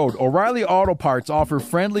the road. O'Reilly Auto Parts offer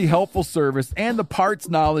friendly, helpful service and the parts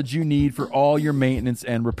knowledge you need for all your maintenance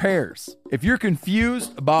and repairs. If you're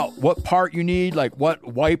confused about what part you need, like what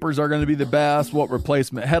wipers are going to be the best, what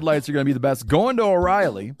replacement headlights are going to be the best, go into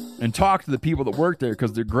O'Reilly and talk to the people that work there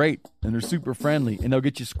because they're great and they're super friendly, and they'll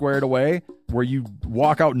get you squared away where you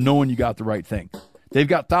walk out knowing you got the right thing. They've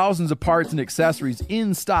got thousands of parts and accessories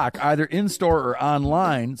in stock, either in-store or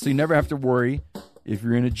online, so you never have to worry if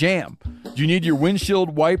you're in a jam. Do you need your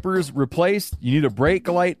windshield wipers replaced? You need a brake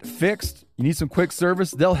light fixed? You need some quick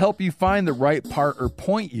service? They'll help you find the right part or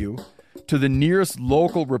point you to the nearest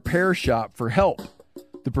local repair shop for help.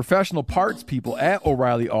 The professional parts people at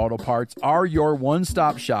O'Reilly Auto Parts are your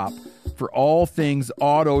one-stop shop for all things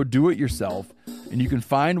auto do-it-yourself. and you can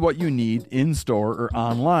find what you need in-store or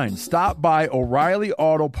online. Stop by O'Reilly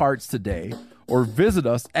Auto Parts today or visit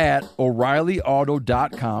us at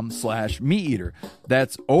O'ReillyAuto.com/MeatEater.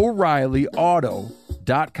 That's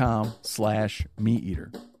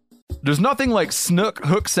O'ReillyAuto.com/MeatEater. There's nothing like snook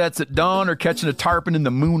hook sets at dawn or catching a tarpon in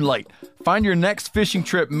the moonlight. Find your next fishing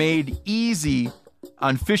trip made easy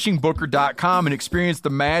on fishingbooker.com and experience the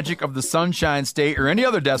magic of the Sunshine State or any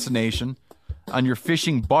other destination on your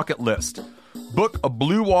fishing bucket list. Book a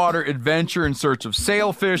blue water adventure in search of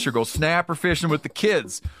sailfish or go snapper fishing with the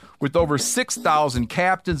kids. With over 6,000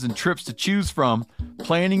 captains and trips to choose from,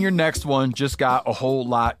 planning your next one just got a whole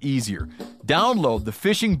lot easier. Download the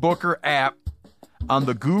Fishing Booker app on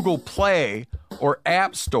the Google Play or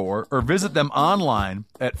App Store or visit them online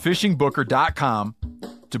at fishingbooker.com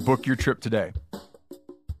to book your trip today.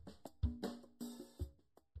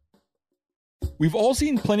 We've all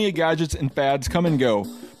seen plenty of gadgets and fads come and go,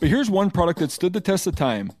 but here's one product that stood the test of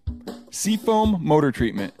time: Seafoam Motor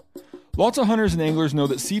Treatment. Lots of hunters and anglers know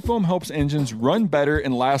that Seafoam helps engines run better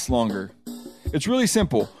and last longer. It's really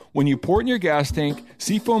simple. When you pour it in your gas tank,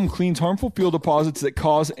 Seafoam cleans harmful fuel deposits that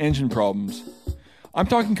cause engine problems. I'm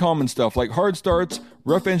talking common stuff like hard starts,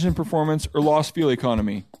 rough engine performance, or lost fuel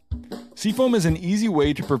economy. Seafoam is an easy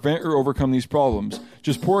way to prevent or overcome these problems.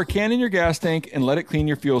 Just pour a can in your gas tank and let it clean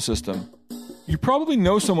your fuel system. You probably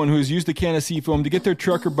know someone who has used a can of Seafoam to get their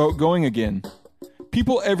truck or boat going again.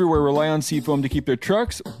 People everywhere rely on Seafoam to keep their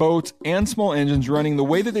trucks, boats, and small engines running the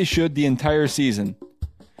way that they should the entire season.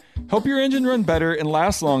 Help your engine run better and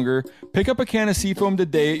last longer. Pick up a can of Seafoam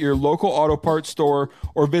today at your local auto parts store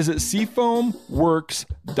or visit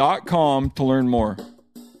seafoamworks.com to learn more.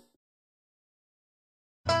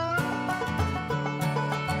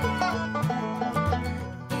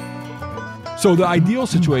 So the ideal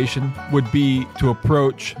situation would be to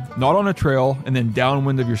approach not on a trail and then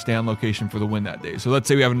downwind of your stand location for the wind that day. So let's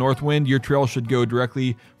say we have a north wind, your trail should go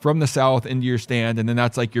directly from the south into your stand, and then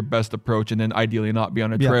that's like your best approach, and then ideally not be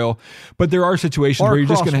on a trail. But there are situations where you're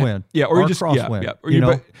just going to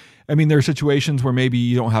I mean, there are situations where maybe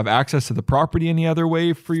you don't have access to the property any other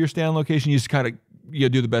way for your stand location. You just kind of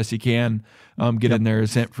do the best you can, get in there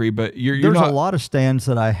scent free. But there's a lot of stands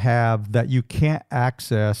that I have that you can't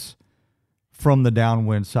access from the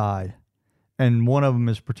downwind side. And one of them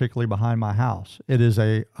is particularly behind my house. It is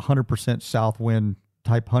a 100% south wind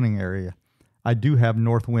type hunting area. I do have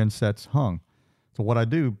north wind sets hung. So what I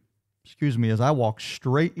do, is I walk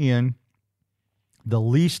straight in the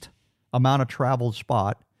least amount of traveled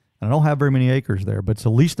spot. And I don't have very many acres there, but it's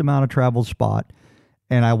the least amount of traveled spot.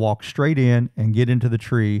 And I walk straight in and get into the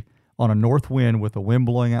tree on a north wind with the wind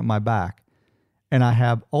blowing at my back. And I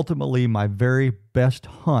have ultimately my very best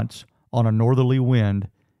hunts on a northerly wind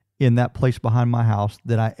in that place behind my house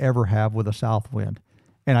that I ever have with a south wind.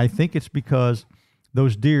 And I think it's because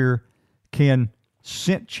those deer can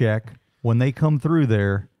scent check when they come through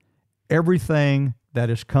there everything that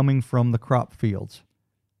is coming from the crop fields.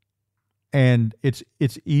 And it's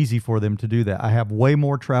easy for them to do that. I have way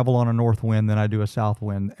more travel on a north wind than I do a south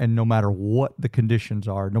wind. And no matter what the conditions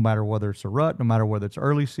are, no matter whether it's a rut, no matter whether it's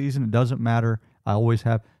early season, it doesn't matter. I always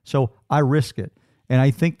have. So I risk it. And I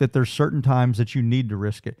think that there's certain times that you need to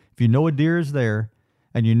risk it. If you know a deer is there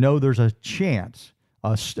and you know there's a chance,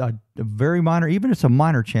 a very minor, even if it's a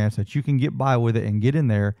minor chance that you can get by with it and get in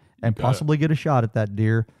there and possibly get a shot at that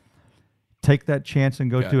deer, take that chance and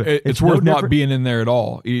go to it. It's worth not being in there at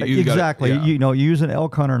all. Exactly. You use an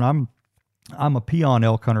elk hunter, and I'm a peon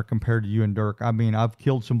elk hunter compared to you and Dirk. I mean, I've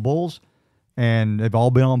killed some bulls, and they've all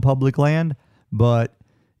been on public land, but,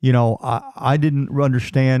 I didn't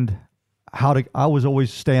understand I was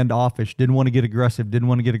always standoffish, didn't want to get aggressive. And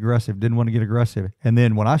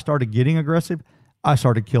then when I started getting aggressive, I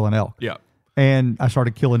started killing elk. Yeah. And I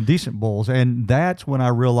started killing decent bulls. And that's when I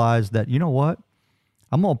realized that, you know what?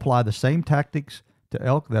 I'm going to apply the same tactics to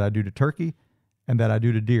elk that I do to turkey and that I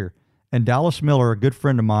do to deer. And Dallas Miller, a good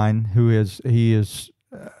friend of mine,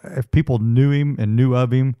 if people knew him and knew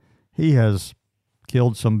of him, he has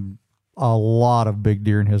killed a lot of big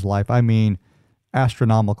deer in his life. I mean,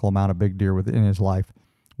 astronomical amount of big deer in his life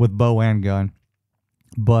with bow and gun.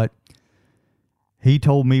 But he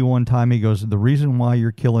told me one time, he goes, the reason why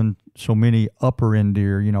you're killing so many upper end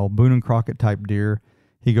deer, Boone and Crockett type deer,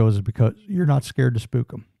 he goes, is because you're not scared to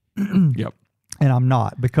spook them. Yep. And I'm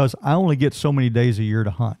not, because I only get so many days a year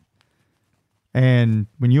to hunt. And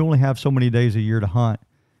when you only have so many days a year to hunt,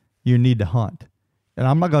 you need to hunt. And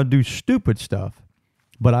I'm not going to do stupid stuff,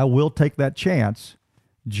 but I will take that chance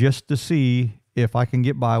just to see if I can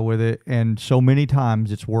get by with it. And so many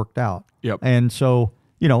times it's worked out. Yep. And so,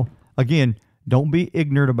 again, don't be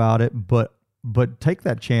ignorant about it, but take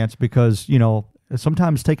that chance because,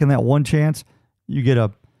 Sometimes taking that one chance, you get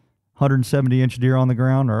a 170-inch deer on the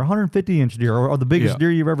ground or a 150-inch deer or the biggest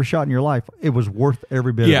deer you've ever shot in your life. It was worth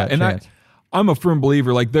every bit of that chance. I'm a firm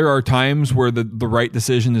believer, like there are times where the right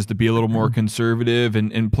decision is to be a little more conservative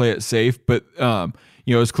and play it safe. But,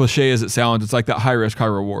 as cliche as it sounds, it's like that high risk, high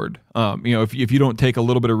reward. If you don't take a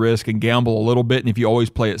little bit of risk and gamble a little bit, and if you always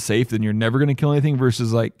play it safe, then you're never going to kill anything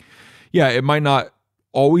versus it might not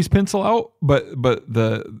always pencil out, but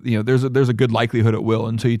there's a good likelihood it will.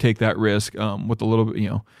 And so you take that risk, with a little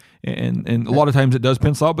bit, and a lot of times it does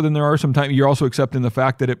pencil out, but then there are some times you're also accepting the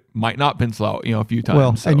fact that it might not pencil out, a few times.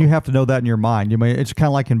 Well, and you have to know that in your mind. It's kind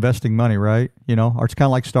of like investing money, right? Or it's kind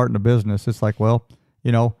of like starting a business. It's like, well,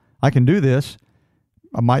 I can do this.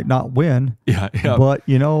 I might not win. Yeah. But,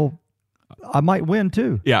 I might win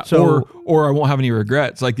too. Yeah. So, or I won't have any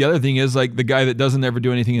regrets. Like the other thing is like the guy that doesn't ever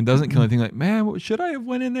do anything and doesn't kill anything, like, man, should I have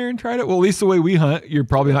went in there and tried it? Well, at least the way we hunt, you're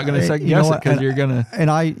probably not going to second guess it because you're going to. And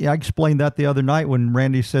I explained that the other night when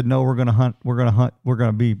Randy said, no, we're going to hunt. We're going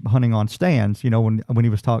to be hunting on stands. When he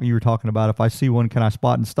was talking, you were talking about if I see one, can I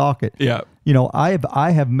spot and stalk it? Yeah.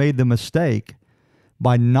 I have made the mistake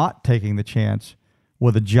by not taking the chance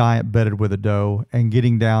with a giant bedded with a doe and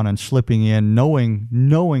getting down and slipping in,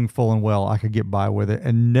 knowing full and well I could get by with it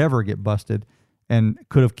and never get busted and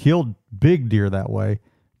could have killed big deer that way,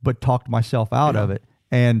 but talked myself out of it.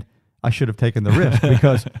 And I should have taken the risk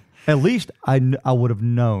because at least I would have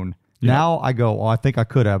known. Yeah. Now I go, I think I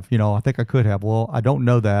could have, I think I could have. Well, I don't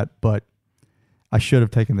know that, but I should have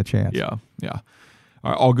taken the chance. Yeah. Yeah.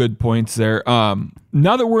 All good points there.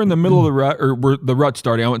 Now that we're in the middle of the rut, or the rut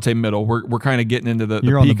starting, I wouldn't say middle. We're kind of getting into the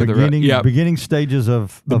peak of the rut. Yeah, beginning stages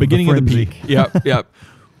of the beginning of the peak. Yep.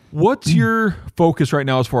 What's your focus right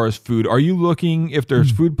now as far as food? Are you looking, if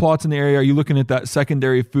there's food plots in the area, are you looking at that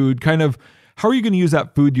secondary food? Kind of, how are you going to use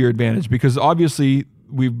that food to your advantage? Because obviously,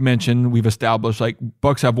 we've established, like,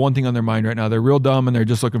 bucks have one thing on their mind right now. They're real dumb and they're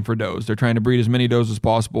just looking for does. They're trying to breed as many does as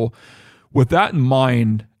possible. With that in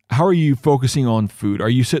mind, how are you focusing on food? Are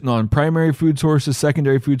you sitting on primary food sources,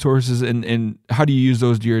 secondary food sources, and how do you use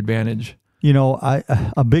those to your advantage?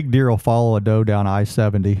 A big deer will follow a doe down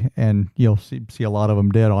I-70, and you'll see a lot of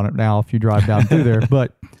them dead on it now if you drive down through there.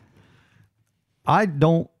 But I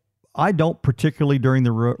don't particularly during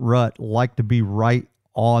the rut like to be right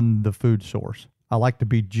on the food source. I like to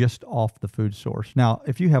be just off the food source. Now,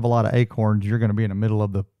 if you have a lot of acorns, you're going to be in the middle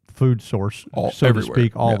of the food source, to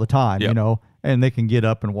speak, all the time, and they can get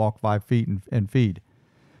up and walk 5 feet and feed.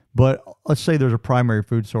 But let's say there's a primary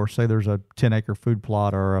food source. Say there's a 10-acre food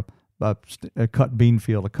plot or a cut bean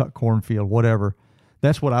field, a cut corn field, whatever.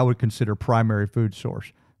 That's what I would consider primary food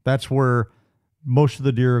source. That's where most of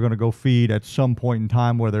the deer are going to go feed at some point in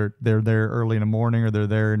time, whether they're there early in the morning or they're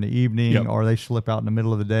there in the evening, or they slip out in the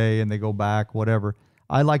middle of the day and they go back, whatever.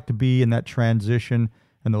 I like to be in that transition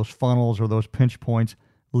and those funnels or those pinch points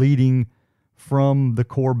leading from the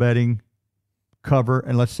core bedding cover.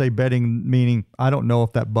 And let's say bedding, meaning I don't know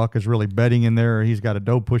if that buck is really bedding in there or he's got a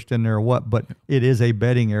doe pushed in there or what, but it is a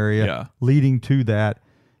bedding area leading to that,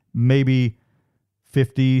 maybe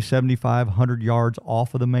 50, 75, 100 yards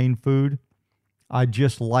off of the main food. I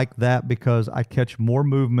just like that because I catch more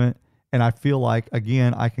movement and I feel like,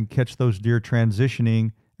 again, I can catch those deer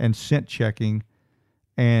transitioning and scent checking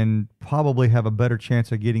and probably have a better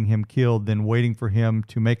chance of getting him killed than waiting for him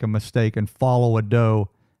to make a mistake and follow a doe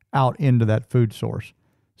out into that food source.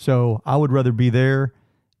 So I would rather be there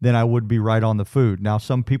than I would be right on the food. Now,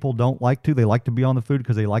 some people don't like to. They like to be on the food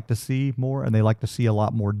because they like to see more and they like to see a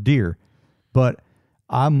lot more deer. But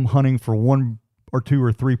I'm hunting for 1 or 2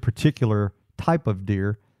 or 3 particular type of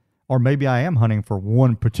deer, or maybe I am hunting for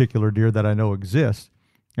one particular deer that I know exists,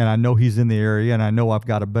 and I know he's in the area, and I know I've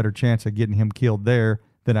got a better chance of getting him killed there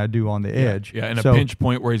than I do on the edge. Yeah, and a pinch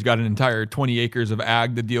point where he's got an entire 20 acres of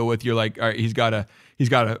ag to deal with. You're like, all right, he's got a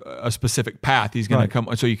specific path. He's going to come,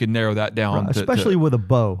 so you can narrow that down. Right. Especially with a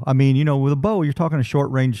bow. I mean, with a bow, you're talking a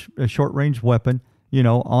short range weapon.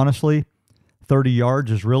 Honestly, 30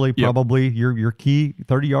 yards is really probably your key.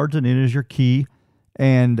 30 yards and in is your key.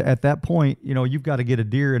 And at that point, you've got to get a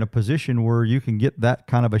deer in a position where you can get that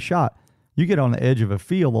kind of a shot. You get on the edge of a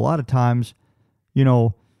field, a lot of times,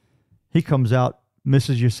 he comes out,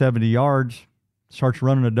 misses you 70 yards, starts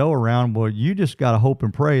running a doe around. Well, you just got to hope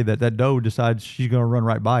and pray that doe decides she's going to run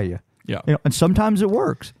right by you. Yeah. And sometimes it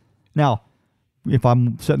works. Now, if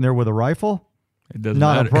I'm sitting there with a rifle, it doesn't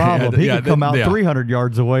not matter. A problem. He could come out 300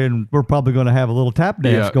 yards away and we're probably going to have a little tap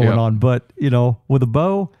dance going on. But, with a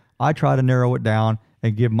bow, I try to narrow it down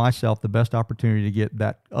and give myself the best opportunity to get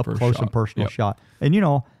that up close and personal shot. And,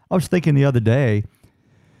 I was thinking the other day,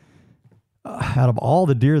 out of all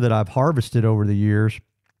the deer that I've harvested over the years,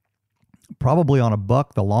 probably on a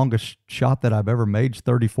buck, the longest shot that I've ever made is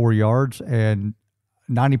 34 yards, and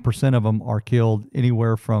 90% of them are killed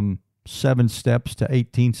anywhere from 7 steps to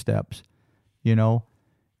 18 steps,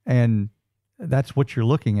 and that's what you're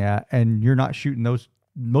looking at. And you're not shooting those.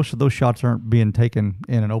 Most of those shots aren't being taken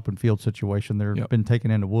in an open field situation. They've been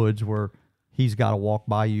taken in the woods where he's got to walk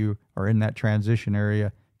by you or in that transition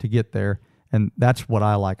area to get there. And that's what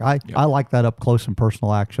I like. I like that up close and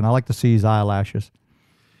personal action. I like to see his eyelashes.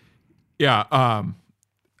 Yeah.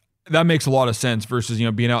 That makes a lot of sense versus,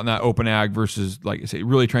 being out in that open ag versus, like I say,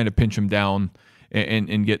 really trying to pinch him down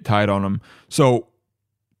and get tight on him. So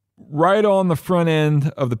right on the front end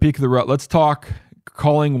of the peak of the rut, let's talk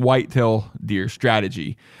calling whitetail deer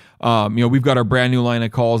strategy. We've got our brand new line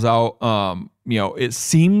of calls out. It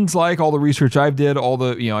seems like all the research I've did,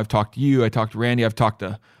 I've talked to you, I talked to Randy, I've talked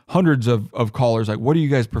to hundreds of callers. Like, what do you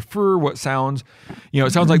guys prefer? What sounds?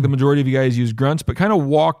 It sounds like the majority of you guys use grunts, but kind of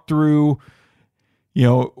walk through,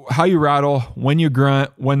 how you rattle, when you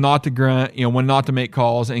grunt, when not to grunt, when not to make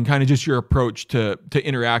calls, and kind of just your approach to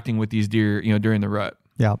interacting with these deer, during the rut.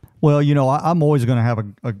 Yeah. Well, I'm always going to have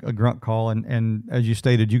a grunt call. And as you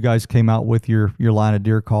stated, you guys came out with your line of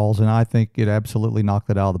deer calls, and I think it absolutely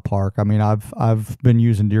knocked it out of the park. I mean, I've been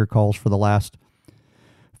using deer calls for the last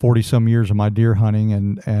 40 some years of my deer hunting,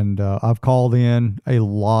 and I've called in a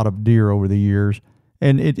lot of deer over the years.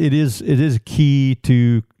 And it is key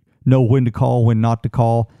to know when to call, when not to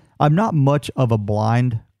call. I'm not much of a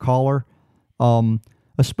blind caller.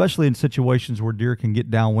 Especially in situations where deer can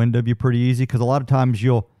get downwind of you pretty easy, because a lot of times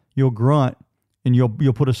you'll grunt and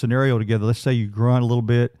you'll put a scenario together. Let's say you grunt a little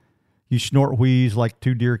bit, you snort wheeze like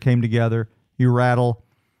 2 deer came together, you rattle,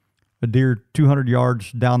 a deer 200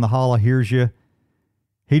 yards down the hollow hears you.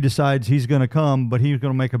 He decides he's going to come, but he's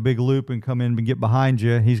going to make a big loop and come in and get behind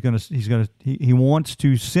you. He wants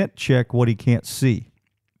to scent check what he can't see.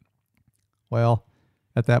 Well,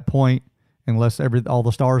 at that point, unless all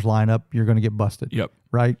the stars line up, you're going to get busted. Yep.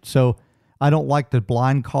 Right? So I don't like to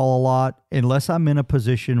blind call a lot unless I'm in a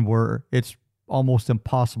position where it's almost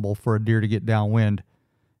impossible for a deer to get downwind,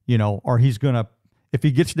 or if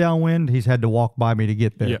he gets downwind, he's had to walk by me to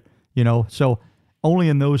get there, So only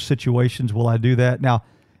in those situations will I do that. Now,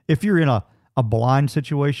 if you're in a blind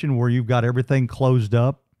situation where you've got everything closed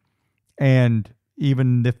up, and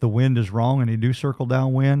even if the wind is wrong and you do circle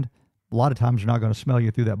downwind, a lot of times you're not going to smell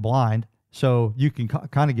you through that blind. So you can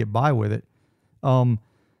kind of get by with it.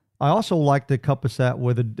 I also like to compass that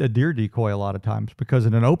with a deer decoy a lot of times, because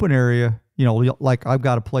in an open area, like I've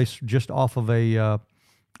got a place just off of a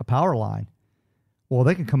power line. Well,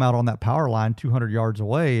 they can come out on that power line 200 yards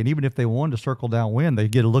away, and even if they wanted to circle downwind, they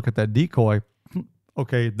get a look at that decoy.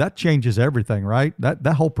 Okay, that changes everything, right? That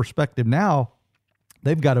whole perspective now,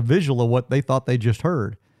 they've got a visual of what they thought they just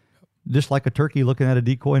heard, just like a turkey looking at a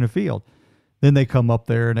decoy in a field. Then they come up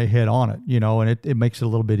there and they hit on it, and it makes it a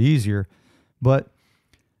little bit easier. But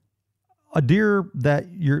a deer that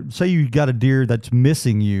say you got a deer that's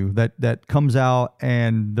missing you, that comes out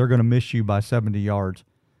and they're going to miss you by 70 yards.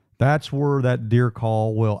 That's where that deer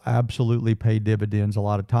call will absolutely pay dividends a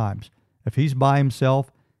lot of times. If he's by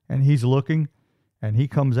himself and he's looking and he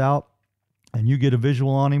comes out and you get a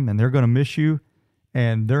visual on him and they're going to miss you,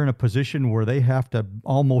 and they're in a position where they have to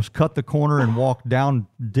almost cut the corner and walk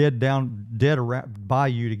dead around by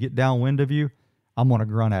you to get downwind of you, I'm going to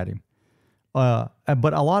grunt at him. But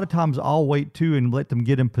a lot of times I'll wait too and let them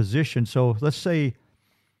get in position. So let's say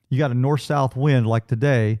you got a north-south wind like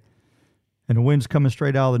today, and the wind's coming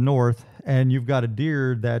straight out of the north, and you've got a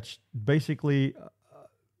deer that's basically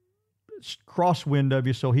crosswind of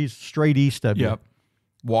you, so he's straight east of you. Yep.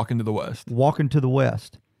 Walking to the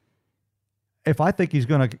west. If I think he's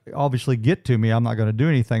going to obviously get to me, I'm not going to do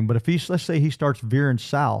anything. But if let's say he starts veering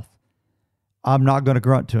south, I'm not going to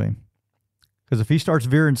grunt to him. Because if he starts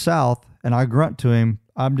veering south and I grunt to him,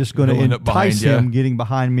 I'm just going to entice him getting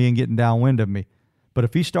behind me and getting downwind of me. But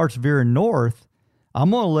if he starts veering north,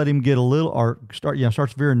 I'm going to let him get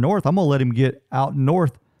starts veering north, I'm going to let him get out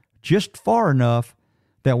north just far enough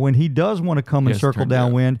that when he does want to come and circle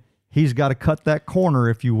downwind, he's got to cut that corner,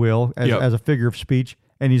 if you will, as a figure of speech.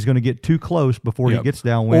 And he's going to get too close before he gets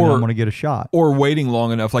downwind. I'm going to get a shot. Or waiting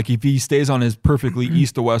long enough. Like if he stays on his perfectly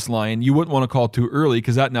east to west line, you wouldn't want to call too early,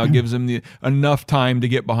 because that now gives him enough time to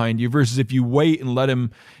get behind you. Versus if you wait and let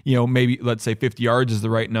him, maybe let's say 50 yards is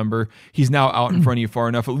the right number. He's now out in front of you far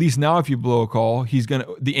enough. At least now, if you blow a call,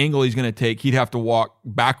 the angle he's going to take, he'd have to walk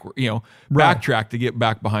backward, backtrack to get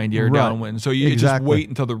back behind you or downwind. So you just wait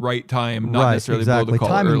until the right time, not necessarily blow the call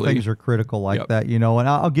Timing early. Things are critical like that, And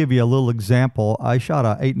I'll give you a little example. I shot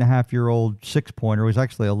a 8.5-year-old 6-pointer. It was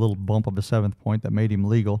actually a little bump of a 7th point that made him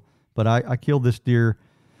legal. But I killed this deer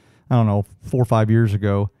I don't know, 4 or 5 years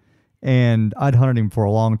ago. And I'd hunted him for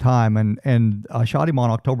a long time. And I shot him on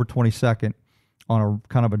October 22nd on a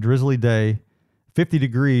kind of a drizzly day, 50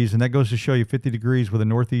 degrees. And that goes to show you 50 degrees with a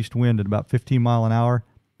northeast wind at about 15 mile an hour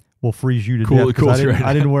will freeze you to death. 'Cause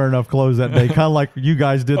I didn't wear enough clothes that day, kind of like you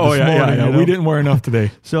guys did this morning. Yeah. You know? We didn't wear enough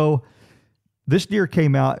today. So this deer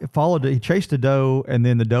came out, he chased a doe, and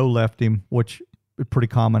then the doe left him, which is pretty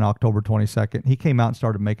common October 22nd. He came out and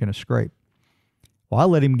started making a scrape. Well, I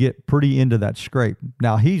let him get pretty into that scrape.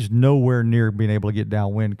 Now, he's nowhere near being able to get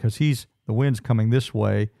downwind because the wind's coming this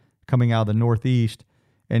way, coming out of the northeast,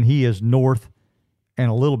 and he is north and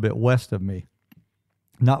a little bit west of me.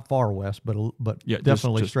 Not far west, but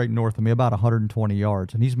definitely just straight north of me, about 120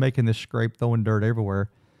 yards. And he's making this scrape, throwing dirt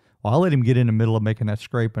everywhere. Well, I let him get in the middle of making that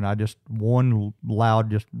scrape, and I just, I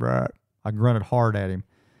grunted hard at him.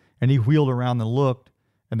 And he wheeled around and looked,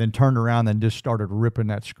 and then turned around and just started ripping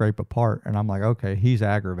that scrape apart. And I'm like, okay, he's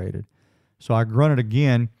aggravated. So I grunted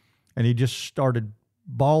again, and he just started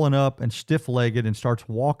balling up and stiff-legged and starts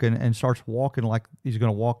walking like he's going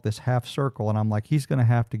to walk this half circle. And I'm like, he's going to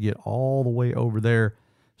have to get all the way over there.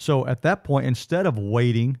 So at that point, instead of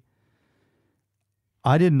waiting,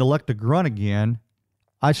 I didn't elect to grunt again.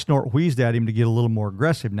 I snort-wheezed at him to get a little more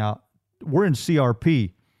aggressive. Now, we're in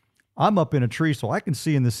CRP. I'm up in a tree, so I can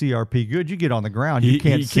see in the CRP good. You get on the ground, you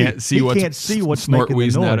can't see what's making the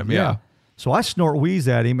noise. At him, yeah. So I snort-wheeze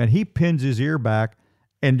at him, and he pins his ear back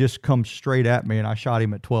and just comes straight at me, and I shot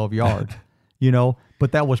him at 12 yards.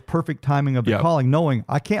 But that was perfect timing of the calling, knowing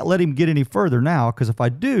I can't let him get any further now, because if I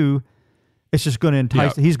do, it's just going to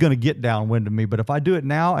entice. He's going to get downwind of me. But if I do it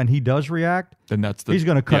now and he does react, then he's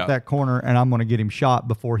going to cut that corner, and I'm going to get him shot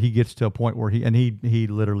before he gets to a point where he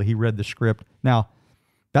read the script. Now,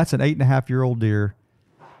 that's an 8.5-year-old deer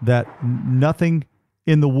that nothing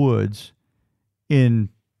in the woods in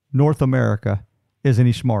North America is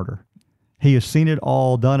any smarter. He has seen it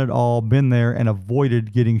all, done it all, been there, and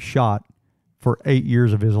avoided getting shot for 8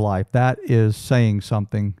 years of his life. That is saying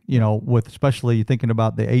something, with especially thinking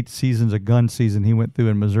about the 8 seasons of gun season he went through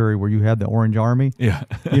in Missouri where you had the Orange Army. Yeah.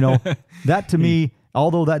 That to me,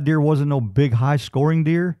 although that deer wasn't no big high-scoring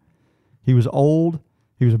deer, he was old.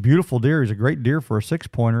 He was a beautiful deer. He's a great deer for a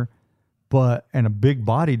 6-pointer, and a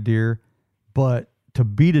big-bodied deer. But to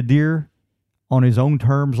beat a deer on his own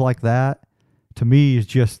terms like that, to me, is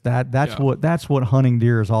just that's what hunting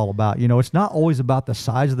deer is all about. It's not always about the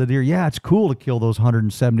size of the deer. Yeah, it's cool to kill those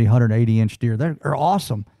 170, 180-inch deer. They're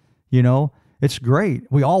awesome. It's great.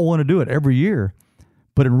 We all want to do it every year.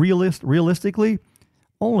 But realistically,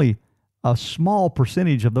 only a small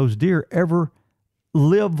percentage of those deer ever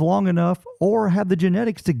live long enough or have the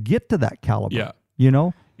genetics to get to that caliber. Yeah.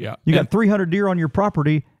 You got 300 deer on your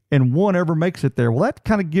property and one ever makes it there. Well, that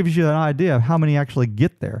kind of gives you an idea of how many actually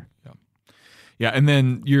get there. Yeah, and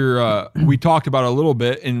then we talked about it a little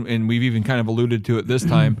bit, and we've even kind of alluded to it this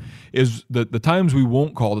time, is the times we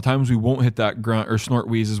won't call, the times we won't hit that grunt or snort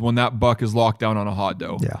wheeze is when that buck is locked down on a hot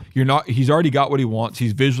doe. Yeah. He's already got what he wants.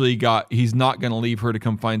 He's not going to leave her to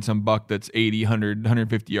come find some buck that's 80, 100,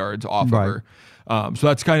 150 yards off of her. So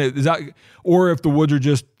that's kind of, or if the woods are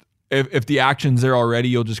just, if the action's there already,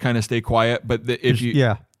 you'll just kind of stay quiet. But I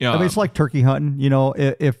mean, it's like turkey hunting.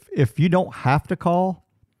 If you don't have to call,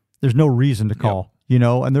 there's no reason to call,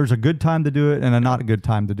 and there's a good time to do it and a not a good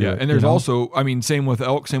time to do it. And there's also, same with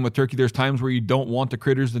elk, same with turkey. There's times where you don't want the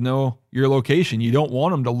critters to know your location. You don't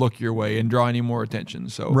want them to look your way and draw any more attention.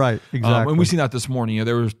 So right, exactly. And we seen that this morning.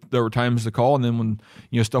 There were times to call, and then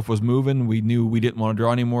when stuff was moving, we knew we didn't want to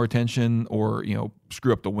draw any more attention or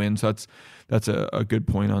screw up the wind. So that's a good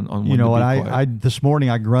point on when to be quiet. I this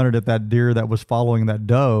morning I grunted at that deer that was following that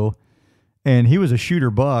doe. And he was a shooter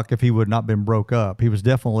buck if he would not been broke up. He was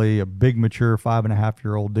definitely a big, mature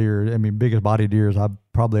 5.5-year-old deer. I mean, biggest body deer as I've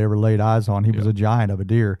probably ever laid eyes on. He was a giant of a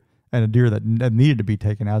deer and a deer that needed to be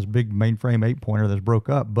taken out. It was a big mainframe 8-pointer that's broke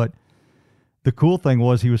up. But the cool thing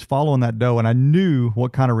was he was following that doe, and I knew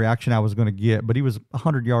what kind of reaction I was going to get. But he was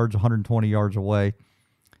 100 yards, 120 yards away,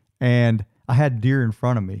 and I had deer in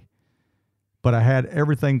front of me. But I had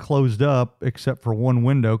everything closed up except for one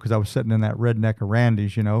window because I was sitting in that redneck of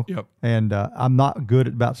Randy's, Yep. And I'm not good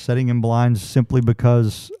about setting in blinds simply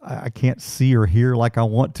because I can't see or hear like I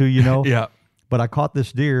want to, Yeah. But I caught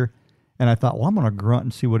this deer, and I thought, well, I'm going to grunt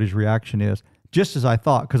and see what his reaction is, just as I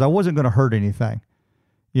thought, because I wasn't going to hurt anything,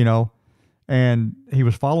 And he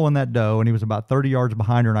was following that doe, and he was about 30 yards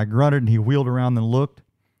behind her, and I grunted, and he wheeled around and looked.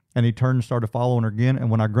 And he turned and started following her again.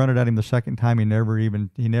 And when I grunted at him the second time, he never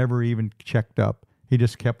even checked up. He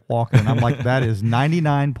just kept walking. And I'm like, that is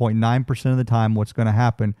 99.9% of the time what's going to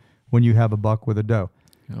happen when you have a buck with a doe.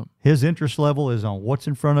 Yep. His interest level is on what's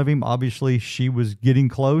in front of him. Obviously, she was getting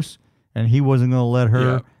close, and he wasn't going to let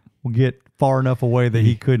her get far enough away that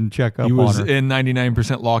he couldn't check up He was on her. in 99%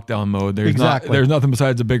 lockdown mode. There's Exactly. there's nothing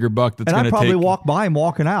besides a bigger buck that's And going I'd to probably take. walk by him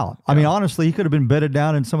walking out. I mean, honestly, he could have been bedded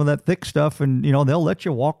down in some of that thick stuff, and they'll let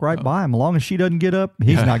you walk right by him. As long as she doesn't get up,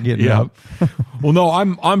 he's not getting up. Well, no,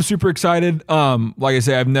 I'm super excited. Like I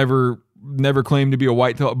say, I've never claimed to be a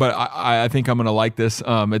whitetail, but I think I'm going to like this.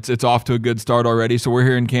 It's off to a good start already. So we're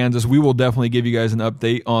here in Kansas. We will definitely give you guys an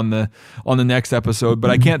update on the next episode.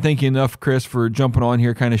 But I can't thank you enough, Chris, for jumping on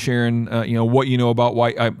here, kind of sharing, what you know about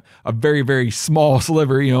white. A very, very small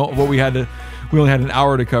sliver. What we only had an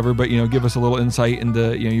hour to cover, but give us a little insight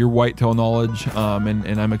into your whitetail knowledge.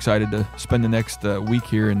 And I'm excited to spend the next week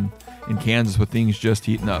here in Kansas with things just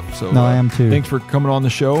heating up. So I am too. Thanks for coming on the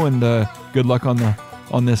show, and good luck on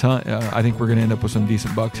this hunt. I think we're going to end up with some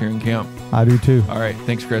decent bucks here in camp. I do too. All right.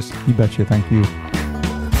 Thanks, Chris. You betcha. Thank you.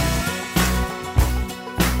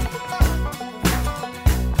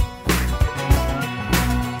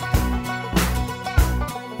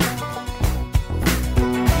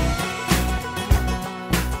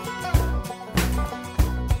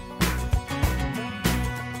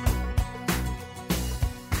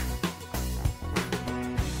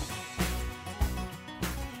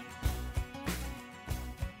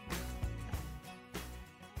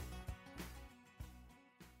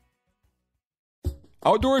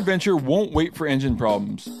 Outdoor adventure won't wait for engine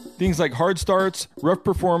problems. Things like hard starts, rough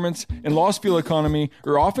performance, and lost fuel economy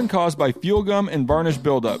are often caused by fuel gum and varnish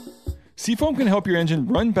buildup. Seafoam can help your engine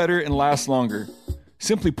run better and last longer.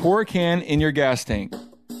 Simply pour a can in your gas tank.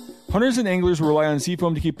 Hunters and anglers rely on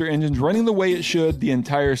Seafoam to keep their engines running the way it should the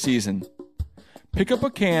entire season. Pick up a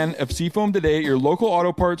can of Seafoam today at your local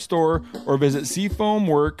auto parts store or visit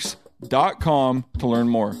seafoamworks.com to learn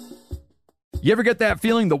more. You ever get that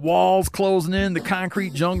feeling the walls closing in, the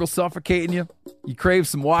concrete jungle suffocating you? You crave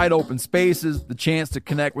some wide open spaces, the chance to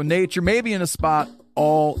connect with nature, maybe in a spot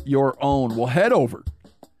all your own. Well, head over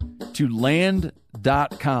to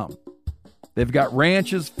land.com. They've got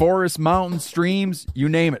ranches, forests, mountains, streams, you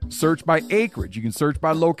name it. Search by acreage. You can search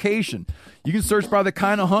by location. You can search by the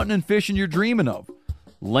kind of hunting and fishing you're dreaming of.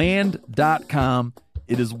 Land.com.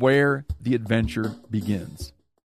 It is where the adventure begins.